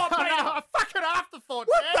afterthought, Peter! A fucking afterthought,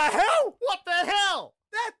 What Dan. the hell? What the hell?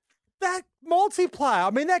 That multiplayer, I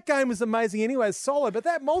mean, that game was amazing anyway, it's solo, but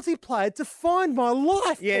that multiplayer defined my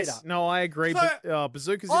life, Yes, Peter. no, I agree. So, But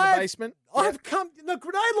bazookas in the I've- basement. I've come. The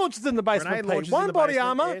grenade launchers in the basement. Grenade Pete. launchers in One the body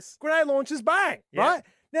basement, armor, yes. grenade launchers, bang. Yeah. Right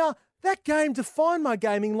now, that game defined my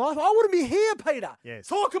gaming life. I wouldn't be here, Peter. Yes.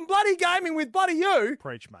 Talking bloody gaming with bloody you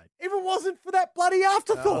Preach, mate. if it wasn't for that bloody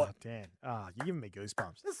afterthought. Oh, Dan. Oh, you're giving me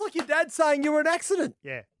goosebumps. It's like your dad saying you were an accident.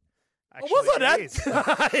 Yeah. Was I, it Dad? is.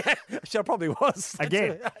 Yeah. Actually, I probably was.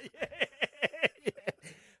 Again.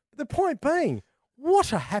 The point being,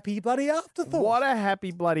 what a happy bloody afterthought. What a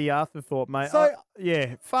happy bloody afterthought, mate. So-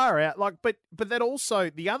 Yeah, far out. Like, but that also,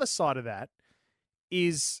 the other side of that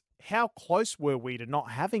is how close were we to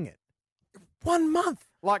not having it? 1 month.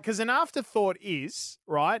 Like, because an afterthought is,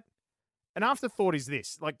 right? An afterthought is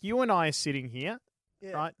this. Like, you and I are sitting here,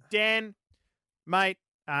 Yeah. right? Dan, mate,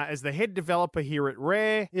 as the head developer here at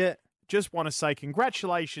Rare, Yeah. just want to say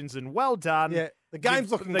congratulations and well done. Yeah. The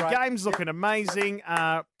game's looking The great. game's looking amazing.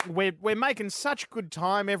 We're making such good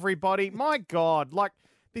time, everybody. My God, like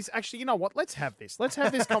this. Actually, you know what? Let's have this. Let's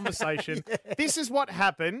have this conversation. This is what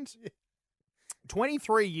happened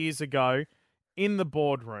 23 years ago in the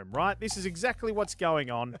boardroom, right? This is exactly what's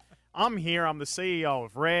going on. I'm here. I'm the CEO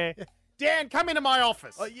of Rare. Dan, come into my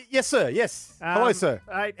office. Oh, yes, sir. Yes. Hello, sir.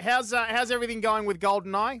 Hey, how's everything going with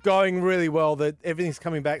Goldeneye? Going really well. Everything's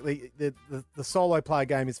coming back. The solo player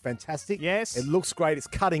game is fantastic. Yes. It looks great. It's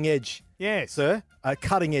cutting edge, Yes. sir.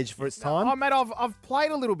 Cutting edge for its time. Oh, mate, I've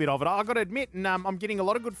played a little bit of it. I've got to admit, and I'm getting a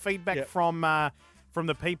lot of good feedback Yep. from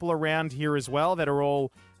the people around here as well that are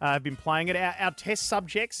all have been playing it. Our test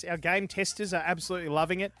subjects, our game testers, are absolutely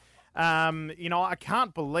loving it. I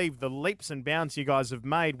can't believe the leaps and bounds you guys have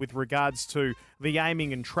made with regards to the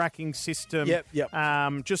aiming and tracking system. Yep.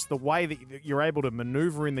 Just the way that you're able to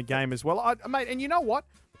maneuver in the game as well. Mate, and you know what,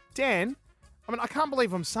 Dan? I mean, I can't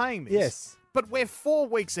believe I'm saying this. Yes. But we're 4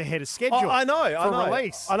 weeks ahead of schedule. I know. For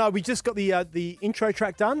release. I know. We just got the intro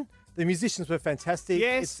track done. The musicians were fantastic.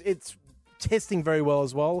 Yes. It's testing very well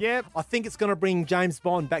as well. Yep. I think it's going to bring James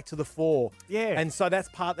Bond back to the fore. Yeah. And so that's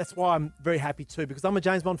why I'm very happy too, because I'm a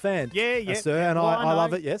James Bond fan. Yeah, sir, and Well, I love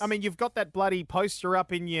know. it. Yes. I mean, you've got that bloody poster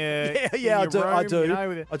up in your yeah, in I your do. room, I do. you know,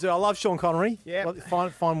 with it. I do. I love Sean Connery. Yeah.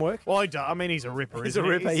 Fine work. Well, I mean, he's a ripper. He's isn't a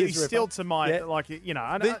ripper, He? he's He's a ripper. still to my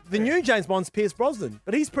Yeah. The new James Bond's Pierce Brosnan,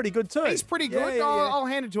 but he's pretty good too. He's pretty good. Yeah. I'll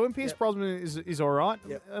hand it to him. Pierce Brosnan is all right.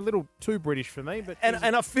 Yep. A little too British for me, but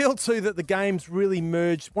And I feel too that the game's really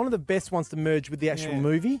merged. One of the best ones to merge with the actual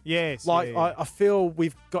movie. Yes. Like yeah. I feel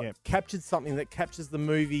we've got Yep. captured something that captures the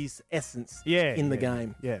movie's essence. Yeah, in the yeah,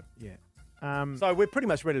 game. Yeah. So we're pretty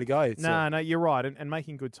much ready to go. No, you're right, and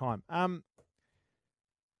making good time. I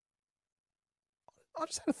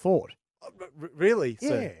just had a thought. Really?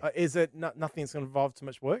 sir? Yeah. Is it nothing that's going to involve too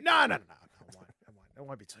much work? No. It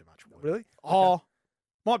won't be too much work. Really? Oh,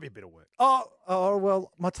 might be a bit of work. Oh,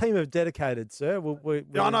 well, my team have dedicated, sir.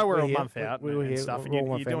 I know we're a here. month out We were and here. stuff, and we're all you're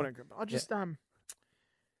one doing family. it. I just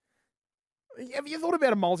have you thought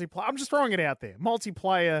about a multiplayer? I'm just throwing it out there.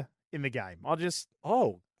 Multiplayer in the game.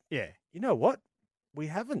 Oh, Yeah. you know what? We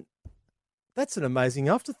haven't. That's an amazing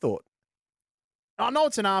afterthought. I know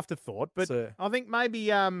it's an afterthought, but So- I think maybe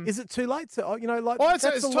Is it too late to, like? well, it's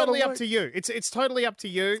that's a lot totally of up work. to you. It's totally up to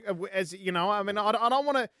you. As you know, I mean, I don't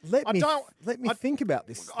want to. Let me I- think about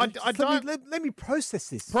this. I Just don't- let me process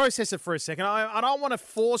this. process it for a second. I don't want to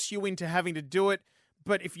force you into having to do it,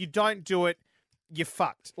 but if you don't do it, you're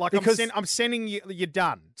fucked. Like Because- I'm sending you. You're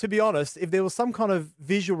done. To be honest, if there was some kind of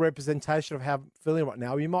visual representation of how I'm feeling right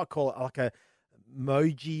now, you might call it like a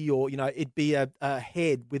emoji, or it'd be a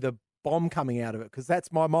head with a bomb coming out of it, because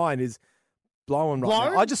that's my mind is blowing right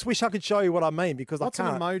Blown? now. I just wish I could show you what I mean, because What's I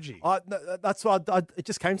an can't. emoji? That's why it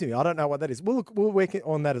just came to me. I don't know what that is. We'll work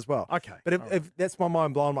on that as well. Okay, But all right. if that's my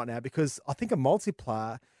mind blown right now, because I think a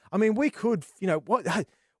multiplayer. I mean, we could,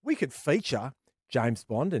 we could feature James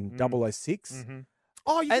Bond and 006. Mhm.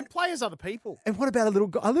 Oh, you And- can play as other people. And what about a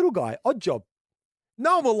little guy, Odd Job?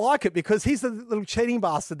 No one will like it because he's a little cheating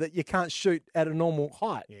bastard that you can't shoot at a normal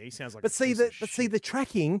height. Yeah, he sounds like. But see the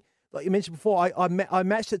tracking, like you mentioned before, I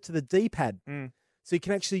matched it to the D-pad, Mm. so you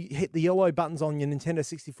can actually hit the yellow buttons on your Nintendo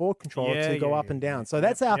 64 controller Yeah, to go yeah, up and yeah, down. yeah. So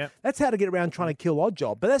Yep, that's how to get around trying to kill Odd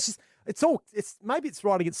Job. But that's just maybe it's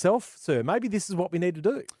writing itself, sir. Maybe this is what we need to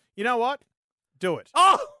do. You know what? Do it.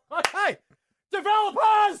 Oh, okay,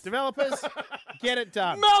 Developers, get it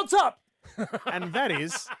done. melt up. And that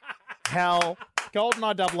is how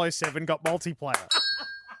GoldenEye 007 got multiplayer.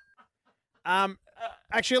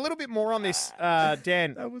 Actually, a little bit more on this,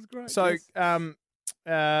 Dan. That was great. So, yes.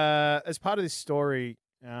 as part of this story,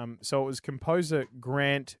 so it was composer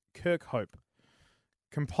Grant Kirkhope.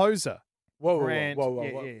 Composer. Whoa, Grant- whoa.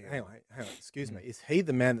 yeah, yeah. Hang on. Excuse me. Is he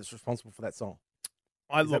the man that's responsible for that song?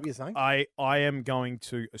 I Is that what you're saying? I am going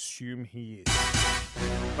to assume he is,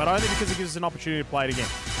 but only because it gives us an opportunity to play it again.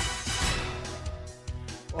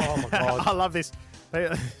 Oh my god. I love this.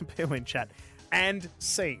 People in chat. And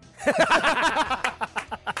scene.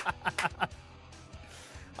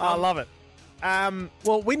 I love it.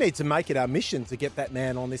 Well, we need to make it our mission to get that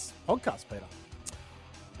man on this podcast, Peter.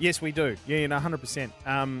 Yes, we do. Yeah,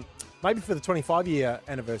 100%. Maybe for the 25-year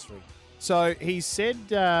anniversary. So he said,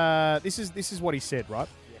 this is what he said, right?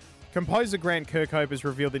 Yeah. Composer Grant Kirkhope has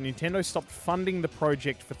revealed that Nintendo stopped funding the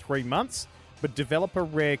project for 3 months, but developer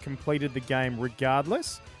Rare completed the game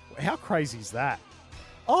regardless. How crazy is that?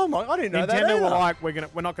 Oh my! I didn't know that. Nintendo were either.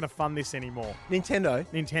 like, we're not gonna fund this anymore.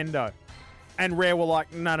 Nintendo. And Rare were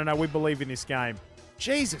like, no, we believe in this game.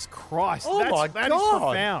 Jesus Christ! Oh my that god! is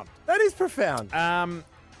profound. That is profound.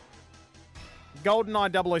 GoldenEye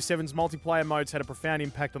 007's multiplayer modes had a profound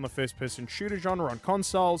impact on the first-person shooter genre on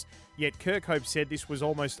consoles, yet Kirkhope said this was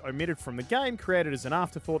almost omitted from the game, created as an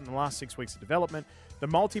afterthought in the last 6 weeks of development. The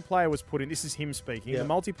multiplayer was put in, this is him speaking, Yeah. the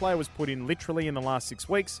multiplayer was put in literally in the last 6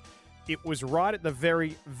 weeks. It was right at the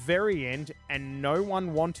very, very end, and no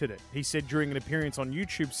one wanted it, he said during an appearance on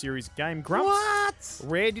YouTube series Game Grumps. What?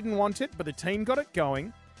 Rare didn't want it, but the team got it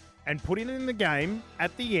going and put it in the game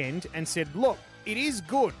at the end and said, look, it is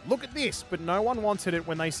good. Look at this. But no one wanted it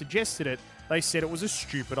when they suggested it. They said it was a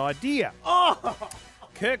stupid idea.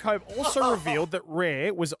 Kirkhope also revealed that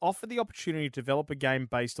Rare was offered the opportunity to develop a game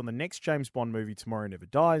based on the next James Bond movie, Tomorrow Never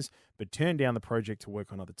Dies, but turned down the project to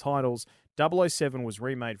work on other titles. 007 was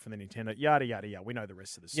remade for the Nintendo. Yada, yada, yada. We know the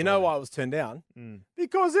rest of the story. You know why it was turned down? Mm.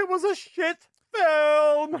 Because it was a shit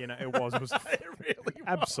film. You know, it was It really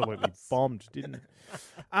absolutely was. bombed, didn't it?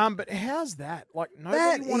 But how's that? Like, nobody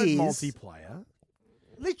That wanted is- multiplayer.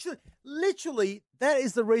 Literally, that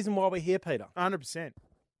is the reason why we're here, Peter. 100%.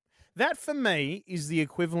 That for me is the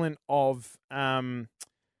equivalent of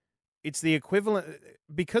it's the equivalent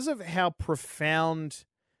because of how profound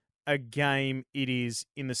a game it is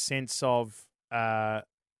in the sense of the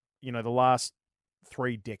last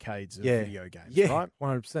 3 decades of video games, right?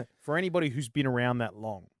 100%. For anybody who's been around that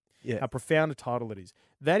long, Yeah. how profound a title it is.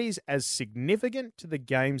 That is as significant to the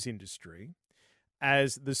games industry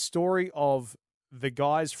as the story of the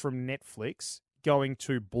guys from Netflix going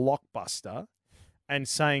to Blockbuster and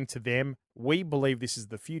saying to them, we believe this is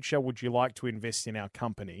the future. Would you like to invest in our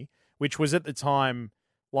company? Which was at the time,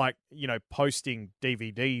 like, posting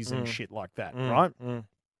DVDs and shit like that, right?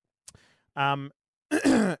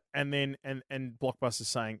 And then Blockbuster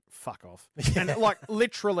saying, fuck off. And like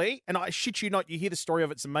literally, and I shit you not, you hear the story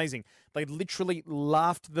of it's amazing. They literally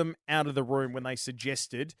laughed them out of the room when they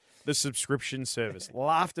suggested the subscription service.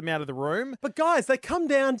 Laughed them out of the room. But guys, they come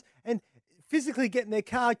down and physically get in their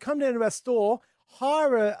car, come down to our store,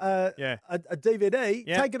 hire a DVD,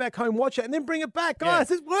 Yeah. take it back home, watch it, and then bring it back. Yeah.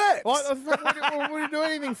 Guys, it works. What do you do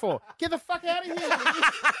anything for? Get the fuck out of here.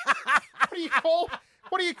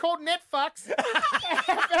 What do you call Netfucks?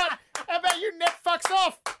 How about you Netfucks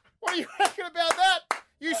off? What are you reckon about that?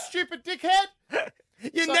 You stupid dickhead.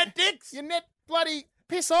 You net dicks. You net bloody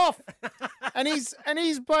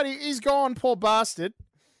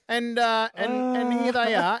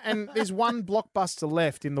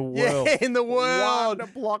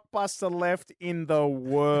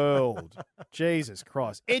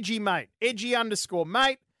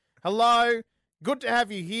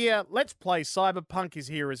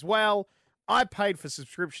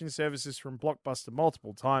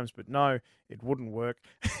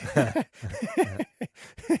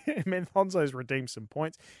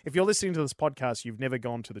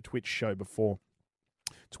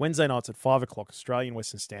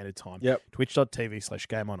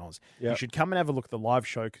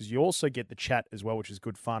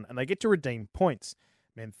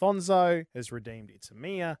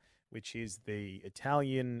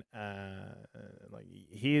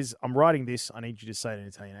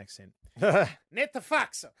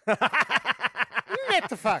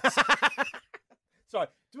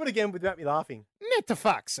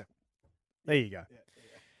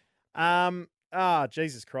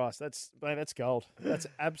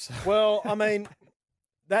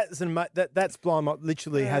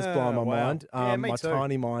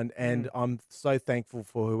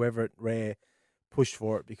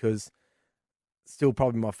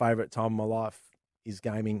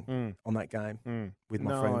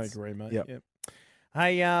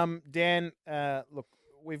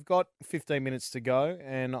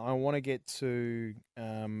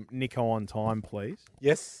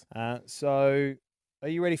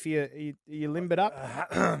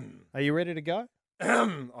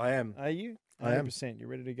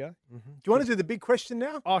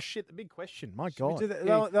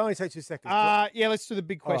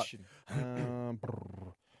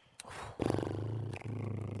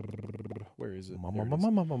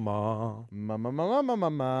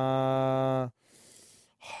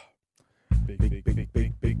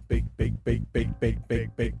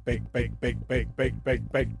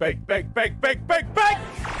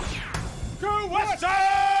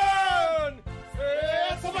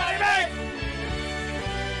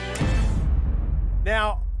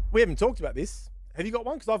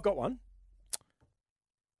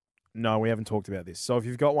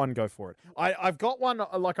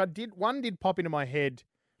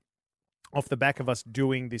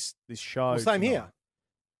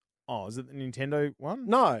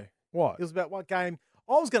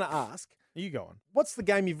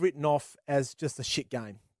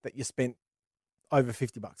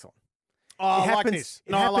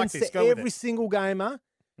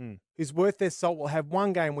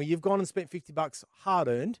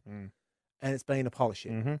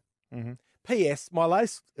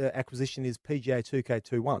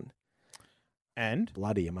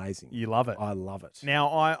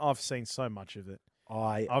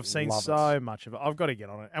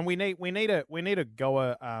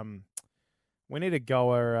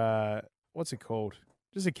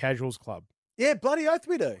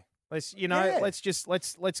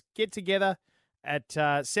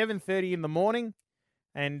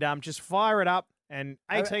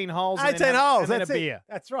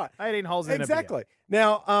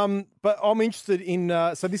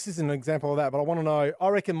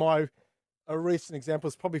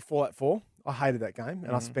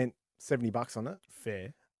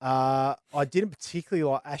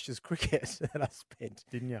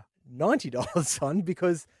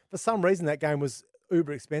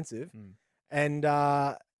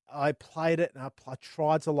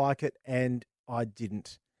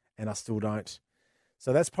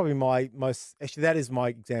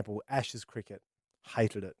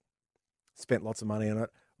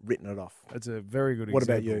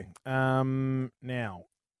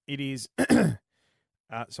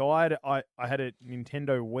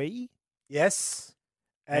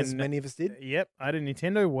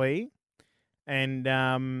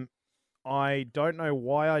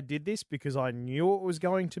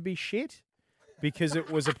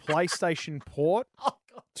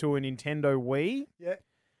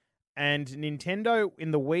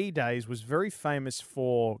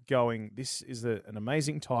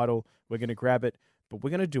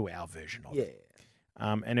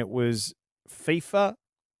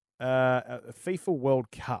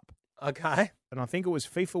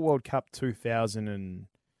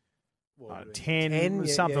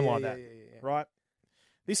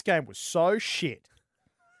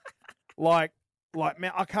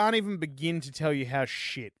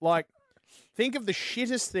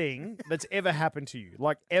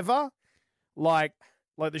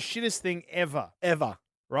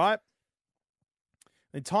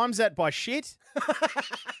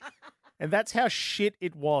And that's how shit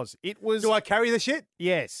it was. It was. Do I carry the shit?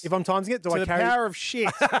 Yes. If I'm timesing it, do to I the carry power of shit.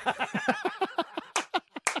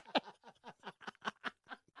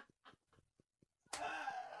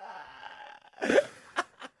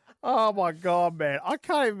 Oh my God, man. I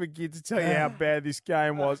can't even begin to tell you how bad this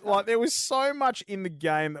game was. Like, there was so much in the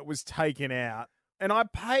game that was taken out. And I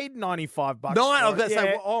paid $95. I was about to say, Yeah.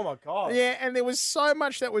 well, oh my God. Yeah, and there was so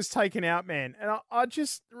much that was taken out, man. And I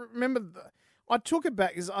just remember, I took it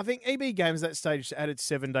back because I think EB Games at that stage had its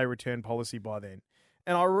 7-day return policy by then.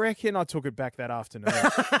 And I reckon I took it back that afternoon.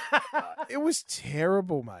 It was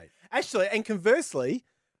terrible, mate. Actually, and conversely,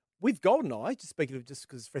 with Goldeneye, just speaking of just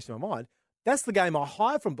because it's fresh in my mind, that's the game I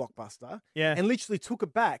hired from Blockbuster Yeah. and literally took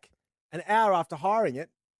it back an hour after hiring it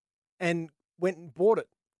and went and bought it.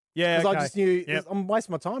 Yeah, Because okay. I just knew Yep. I'm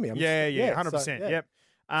wasting my time here. Yeah, 100%. So, yeah. Yep.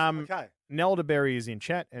 Okay. Nelderberry is in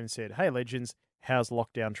chat and said, "Hey, legends, how's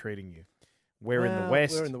lockdown treating you? We're in the Well,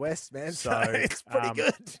 West. We're in the West, man. So So it's pretty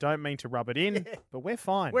good. Don't mean to rub it in, but we're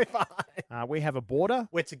fine. We're fine. We have a border.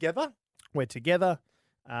 We're together. We're together.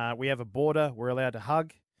 We have a border. We're allowed to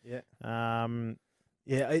hug. Yeah.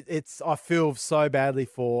 Yeah, it's. I feel so badly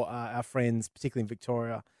for our friends, particularly in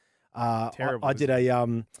Victoria. Terrible, I did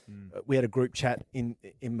we had a group chat in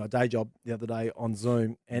my day job the other day on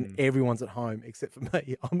Zoom, and everyone's at home except for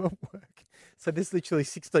me. I'm at work, so there's literally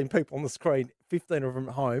 16 people on the screen, 15 of them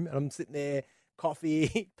at home, and I'm sitting there,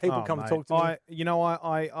 coffee. People come mate. and talk to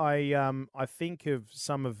me. I think of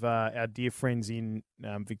some of our dear friends in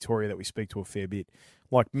Victoria that we speak to a fair bit,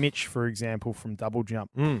 like Mitch, for example, from Double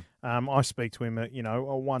Jump. I speak to him,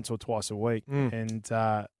 once or twice a week, and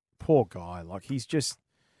poor guy, like he's just.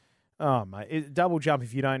 Oh, mate. Double Jump,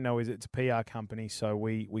 if you don't know, it's a PR company. So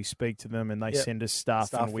we speak to them and they send us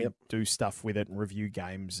stuff and we do stuff with it and review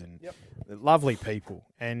games and lovely people.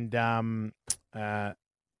 And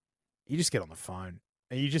you just get on the phone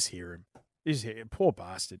and you just hear him. You just hear him. Poor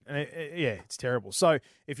bastard. And it's terrible. So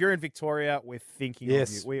if you're in Victoria, we're thinking of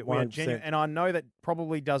you. We are genuine. And I know that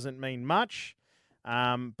probably doesn't mean much.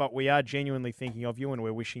 But we are genuinely thinking of you and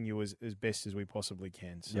we're wishing you as best as we possibly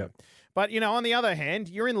can. So. But, on the other hand,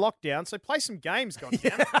 you're in lockdown, so play some games,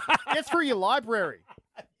 goddammit. Get through your library.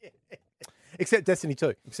 Except Destiny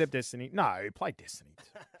 2. Except Destiny. No, play Destiny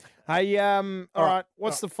 2. Hey, all right,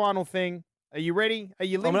 what's the final thing? Are you ready? Are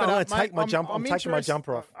you I'm limbing going up, to take my mate? jumper. I'm taking my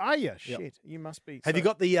jumper off. Are you? Shit, you must be. Have you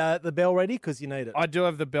got the bell ready? Because you need it. I do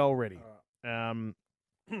have the bell ready.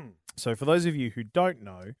 So for those of you who don't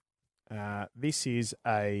know, this is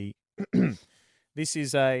a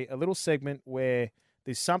little segment where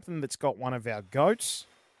there's something that's got one of our goats,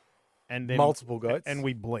 and then multiple goats, and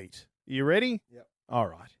we bleat. You ready? Yep. All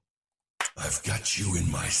right. I've got you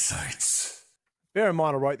in my sights. Bear in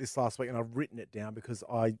mind, I wrote this last week, and I've written it down because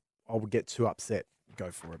I would get too upset. Go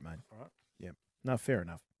for it, mate. All right. Yep. No, fair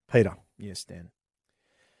enough. Peter. Yes, Dan.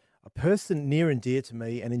 A person near and dear to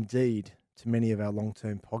me, and indeed to many of our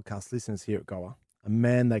long-term podcast listeners here at Goa, a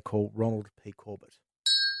man they call Ronald P. Corbett.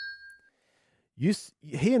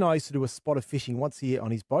 He and I used to do a spot of fishing once a year on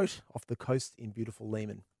his boat off the coast in beautiful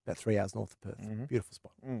Lehman, about 3 hours north of Perth. Beautiful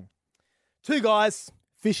spot. Two guys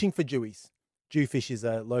fishing for jewies. Jewfish is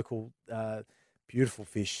a local beautiful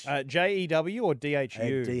fish. JEW or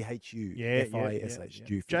DHU? DHU. Yeah, FISH.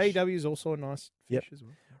 Jewfish. JEW is also a nice fish as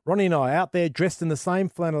well. Ronnie and I, out there dressed in the same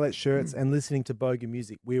flannelette shirts and listening to bogan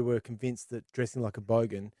music, we were convinced that dressing like a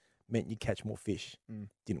bogan meant you catch more fish.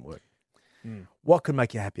 Didn't work. What could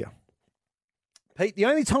make you happier? Pete, the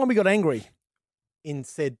only time we got angry in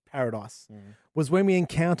said paradise was when we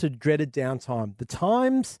encountered dreaded downtime. The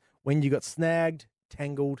times when you got snagged,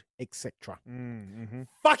 tangled, etc.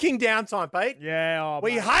 Fucking downtime, Pete. Yeah.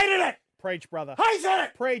 We hated it. Preach, brother. Hated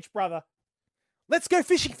it. Preach, brother. Let's go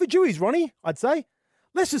fishing for Jewies, Ronnie, I'd say.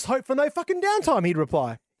 Let's just hope for no fucking downtime, he'd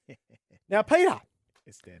reply. Now, Peter.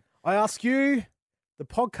 It's dead. I ask you, the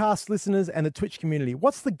podcast listeners and the Twitch community,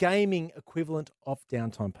 what's the gaming equivalent of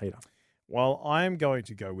downtime, Peter? Well, I am going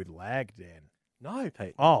to go with lag, Dan. No,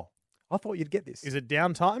 Pete. Oh. I thought you'd get this. Is it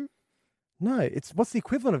downtime? No, what's the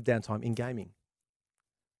equivalent of downtime in gaming?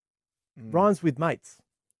 Rhymes with mates.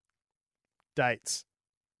 Dates.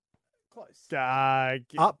 Close.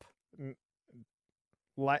 Up.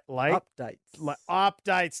 Late. Updates.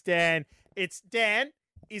 Updates, Dan. It's Dan.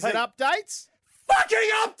 Is it updates? Fucking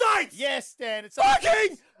updates! Yes, Dan. It's fucking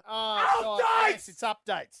updates. updates! Yes, it's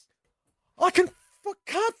updates. I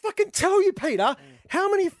can't fucking tell you, Peter,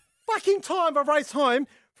 how many fucking times I've raced home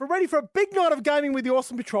ready for a big night of gaming with the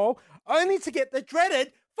Awesome Patrol, only to get the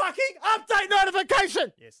dreaded fucking update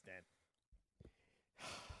notification. Yes, Dan.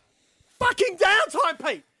 Fucking downtime,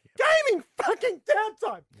 Pete. Gaming fucking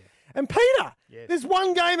downtime. Yeah. And Peter, Yes. There's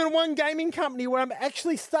one game and one gaming company where I'm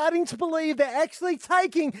actually starting to believe they're actually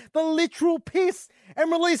taking the literal piss and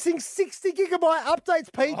releasing 60 gigabyte updates,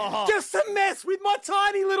 Pete, just to mess with my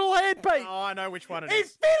tiny little head, Pete. Oh, I know which one it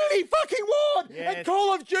is. Infinity fucking Ward Yes. and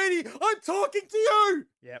Call of Duty. I'm talking to you.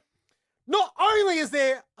 Yep. Not only is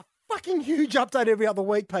there a fucking huge update every other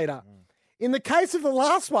week, Peter, in the case of the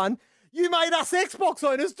last one, you made us Xbox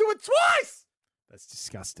owners do it twice. That's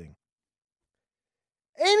disgusting.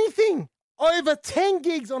 Anything over 10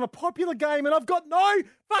 gigs on a popular game, and I've got no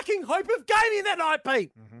fucking hope of gaming that night,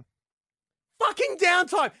 Pete. Fucking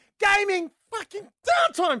downtime. Gaming, fucking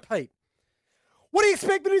downtime, Pete. What do you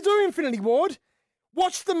expect me to do, Infinity Ward?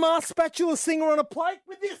 Watch the Masked Spatula Singer on a plate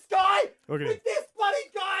with this guy? Look at With him. this bloody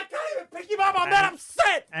guy? I can't even pick him up. I'm that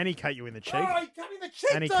upset. And he cut you in the cheek. Oh, he cut me in the cheek,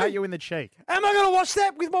 And he dude. cut you in the cheek. Am I going to watch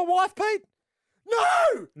that with my wife, Pete?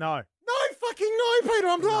 No! No. No fucking no, Peter,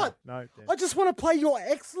 I'm not. No. I just want to play your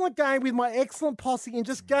excellent game with my excellent posse and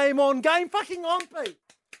just game on. Game fucking on, Pete.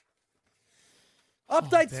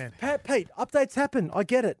 Updates, Dan. Pete, updates happen. I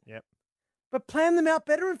get it. Yep. But plan them out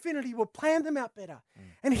better, Infinity. We'll plan them out better.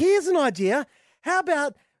 And here's an idea. How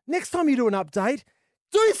about next time you do an update,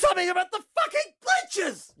 do something about the fucking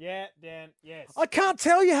glitches? Yeah, Dan, yes. I can't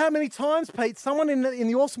tell you how many times, Pete, someone in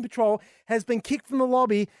the Awesome Patrol has been kicked from the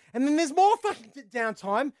lobby, and then there's more fucking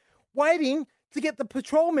downtime waiting to get the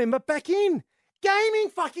patrol member back in. Gaming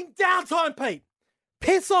fucking downtime, Pete.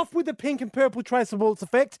 Piss off with the pink and purple tracer bullets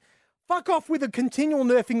effect. Fuck off with the continual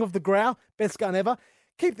nerfing of the Growl. Best gun ever.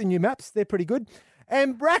 Keep the new maps. They're pretty good.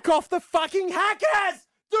 And rack off the fucking hackers.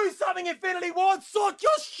 Do something, Infinity Ward. Sort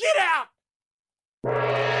your shit out.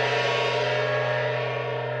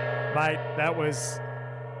 Mate, that was...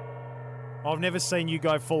 I've never seen you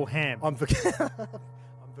go full ham. I'm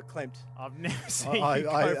verklempt. I've never seen you I- go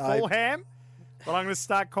I- full ham, but I'm going to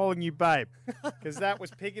start calling you babe because that was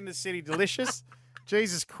pig in the city delicious.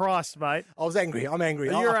 Jesus Christ, mate. I was angry. I'm angry.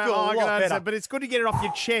 I You're feel a lot better. but it's good to get it off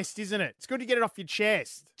your chest, isn't it? It's good to get it off your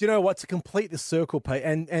chest. Do you know what? To complete the circle, Pete,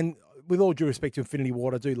 and with all due respect to Infinity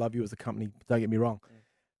Ward, I do love you as a company. Don't get me wrong.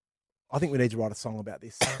 I think we need to write a song about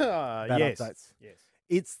this. About Yes. updates. Yes.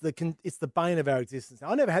 It's the bane of our existence.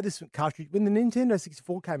 I never had this cartridge when the Nintendo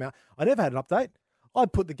 64 came out. I never had an update.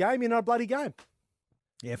 I'd put the game in a bloody game.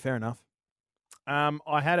 Yeah, fair enough.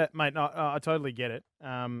 I had it, mate. No, I totally get it.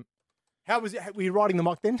 How was it? Were you riding the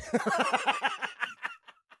muck then?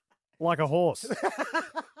 Like a horse.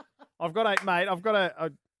 I've got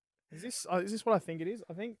a. Is this what I think it is?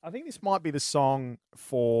 I think this might be the song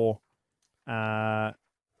for. Yeah,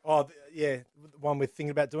 the one we're thinking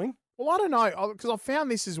about doing. Well, I don't know because I found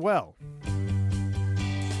this as well.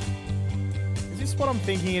 Is this what I'm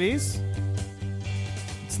thinking it is?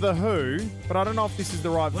 It's The Who, but I don't know if this is the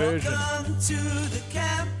right version. I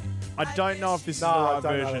don't know if this is the right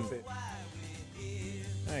version.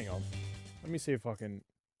 Hang on. Let me see if I can.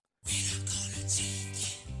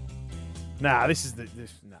 Nah, this is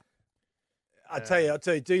nah. I tell you,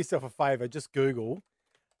 do yourself a favour. Just Google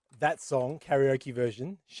that song karaoke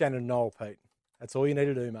version, Shannon Knoll, Pete. That's all you need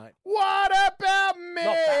to do, mate. What about me?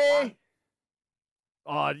 Not that one.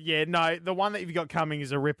 Oh, yeah, no. The one that you've got coming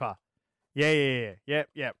is a ripper. Yeah. Yep.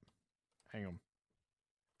 Hang on.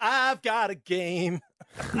 I've got a game.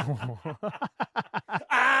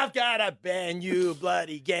 I've got a brand new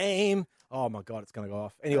bloody game. Oh, my God, it's going to go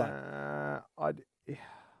off. Anyway.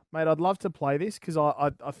 Mate, I'd love to play this because I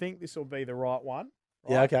think this will be the right one.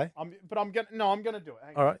 Right? Yeah, okay. I'm going to do it.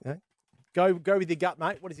 Hang All on. right. Yeah. Go with your gut,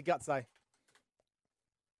 mate. What does your gut say?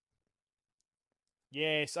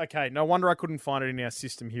 Yes, okay. No wonder I couldn't find it in our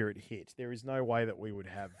system here at Hit. There is no way that we would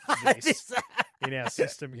have this in our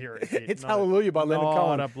system here at Hit. It's Hallelujah by Leonard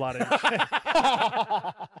Cohen. Not a bloody...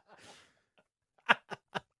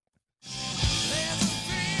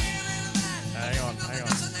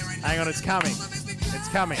 Hang on, it's coming. It's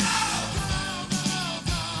coming.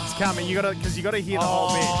 You gotta hear the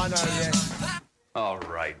whole bit. I know, yeah. All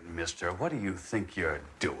right, mister, what do you think you're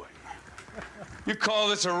doing? You call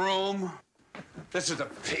this a room? This is a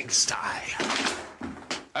pigsty.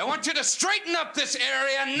 I want you to straighten up this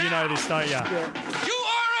area now. You know this, don't you? You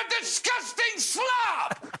are a disgusting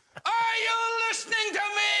slob! Are you listening to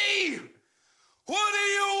me? What do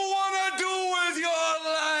you want to do with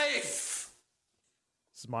your life?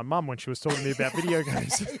 This is my mum when she was talking to me about video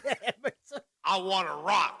games. I want to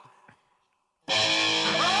rock.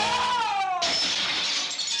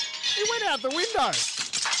 He went out the window.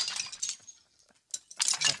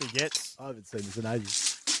 Up he gets. I haven't seen this in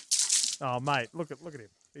ages. Oh, mate, look at him.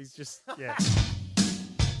 He's just, yeah.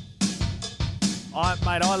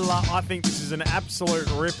 I think this is an absolute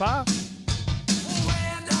ripper.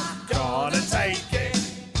 Gonna take it.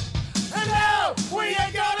 And now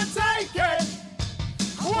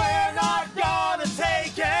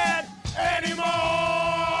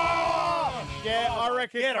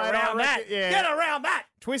Get Mate, I around that. reckon- yeah. Get around that.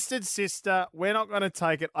 Twisted Sister, we're not going to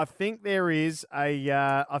take it. I think there is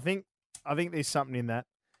I think there's something in that.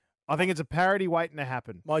 I think it's a parody waiting to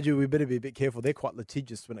happen. Mind you, we better be a bit careful. They're quite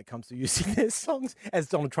litigious when it comes to using their songs. As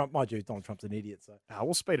Donald Trump, mind you, Donald Trump's an idiot. So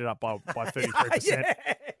We'll speed it up by 33%. Yeah.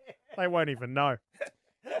 They won't even know.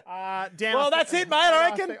 Dan, Well, that's it, mate,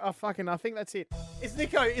 I reckon. I think that's it. Is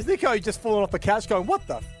Nico just falling off the couch going, what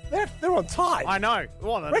the? They're on time. I know.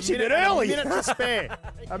 Well, We're actually a bit early. A minute to spare.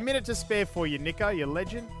 A minute to spare for you, Nico, you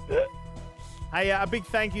legend. Hey, a big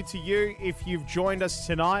thank you to you if you've joined us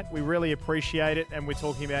tonight. We really appreciate it, and we're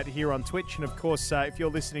talking about it here on Twitch. And, of course, if you're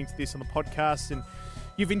listening to this on the podcast and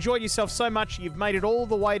you've enjoyed yourself so much, you've made it all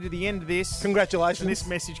the way to the end of this. Congratulations. To this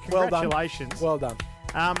message. Well done. Congratulations. Well done.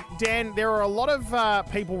 Dan, there are a lot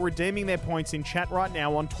of people redeeming their points in chat right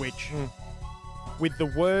now on Twitch with the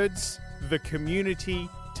words, the community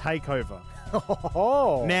takeover.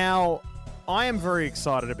 Oh. Now, I am very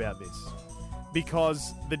excited about this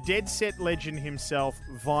because the Dead Set legend himself,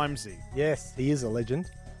 Vimesy, Yes, he is a legend.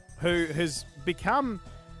 who has become,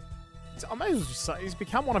 I may as well just say, he's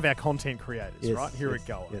become one of our content creators, Yes, right, here yes, at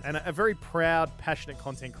Goa. yes. And a very proud, passionate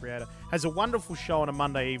content creator. Has a wonderful show on a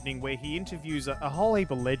Monday evening where he interviews a whole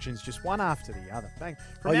heap of legends, just one after the other. Bang.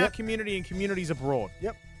 From Oh, our yep. community and communities abroad.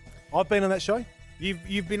 Yep. I've been on that show.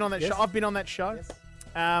 You've been on that Yes. show. I've been on that show.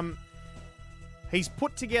 Yes. He's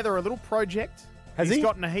put together a little project. Has He's he?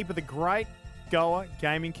 gotten a heap of the great Goa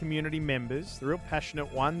gaming community members, the real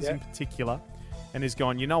passionate ones Yeah. in particular, and has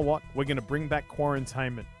gone, you know what? We're going to bring back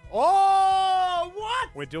quarantainment. Oh, what?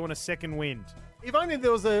 We're doing a second wind. If only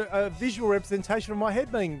there was a visual representation of my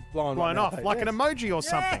head being blown Blown right off, now, like yes. an emoji or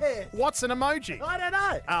something. Yes. What's an emoji? I don't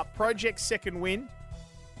know. Project Second Wind.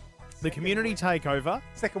 The community takeover.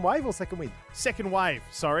 Second wave or second wind? Second wave,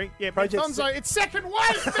 sorry. Yeah, Project Benfonzo, it's second wave,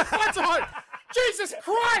 Benfonzo! Jesus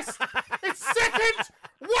Christ! It's second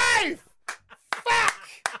wave!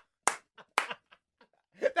 Fuck!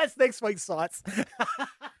 That's next week's sites.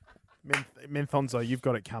 Menthonzo, you've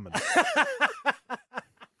got it coming.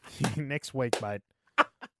 Next week, mate.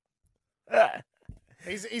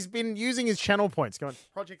 He's been using his channel points, going,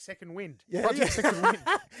 Project Second Wind. Yeah, Project yeah. Second Wind.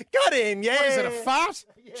 Got him, yeah. What is it, a fart?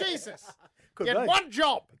 Jesus. Could You had be. one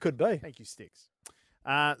job. Could be. Thank you, Sticks.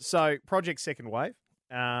 So, Project Second Wave.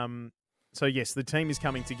 So, yes, the team is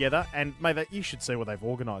coming together. And, mate, you should see what they've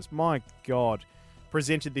organised. My God.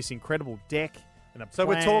 Presented this incredible deck and a So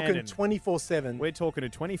we're plan talking and 24/7. We're talking a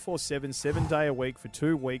 24/7, 7-day a week for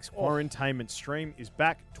 2 weeks. Quarantainment stream is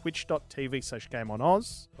back.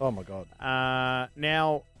 Twitch.tv/GameOnOz. Oh my God.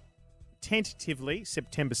 Now, tentatively,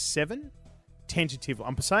 September 7. Tentatively.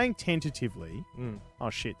 I'm saying tentatively. Oh,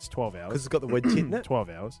 shit. It's 12 hours. Because it's got the word tit in it. 12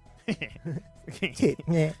 hours. Tit,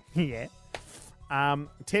 yeah. Yeah.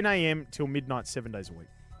 10 a.m. till midnight, 7 days a week.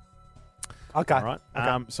 Okay. All right.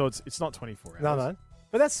 Okay. So it's not 24 hours. No.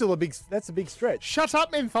 But that's still a big stretch. Shut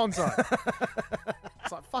up, Menfonzo.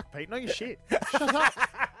 It's like, fuck, Pete. No, your shit. Shut up.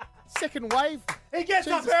 Second wave. He gets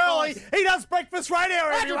Jesus up early. Christ. He does breakfast radio.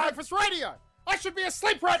 I do everyone. breakfast radio. I should be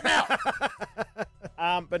asleep right now.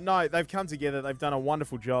 But no, they've come together. They've done a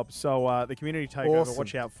wonderful job. So the community takeover, Awesome.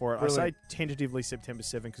 watch out for it. Brilliant. I say tentatively September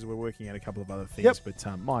 7 because we're working out a couple of other things. Yep.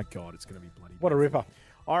 But my God, it's going to be bloody. What a ripper.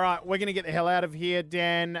 All right, we're going to get the hell out of here,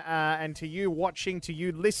 Dan. And to you watching, to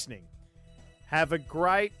you listening, have a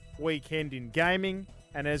great weekend in gaming.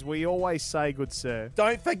 And as we always say, good sir,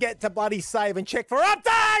 Don't forget to bloody save and check for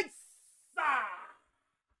updates.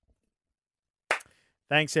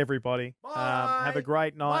 thanks, everybody. Bye. Have a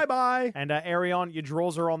great night. Bye-bye. And Arion, your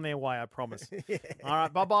draws are on their way, I promise. All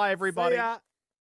right, bye-bye, everybody. See ya.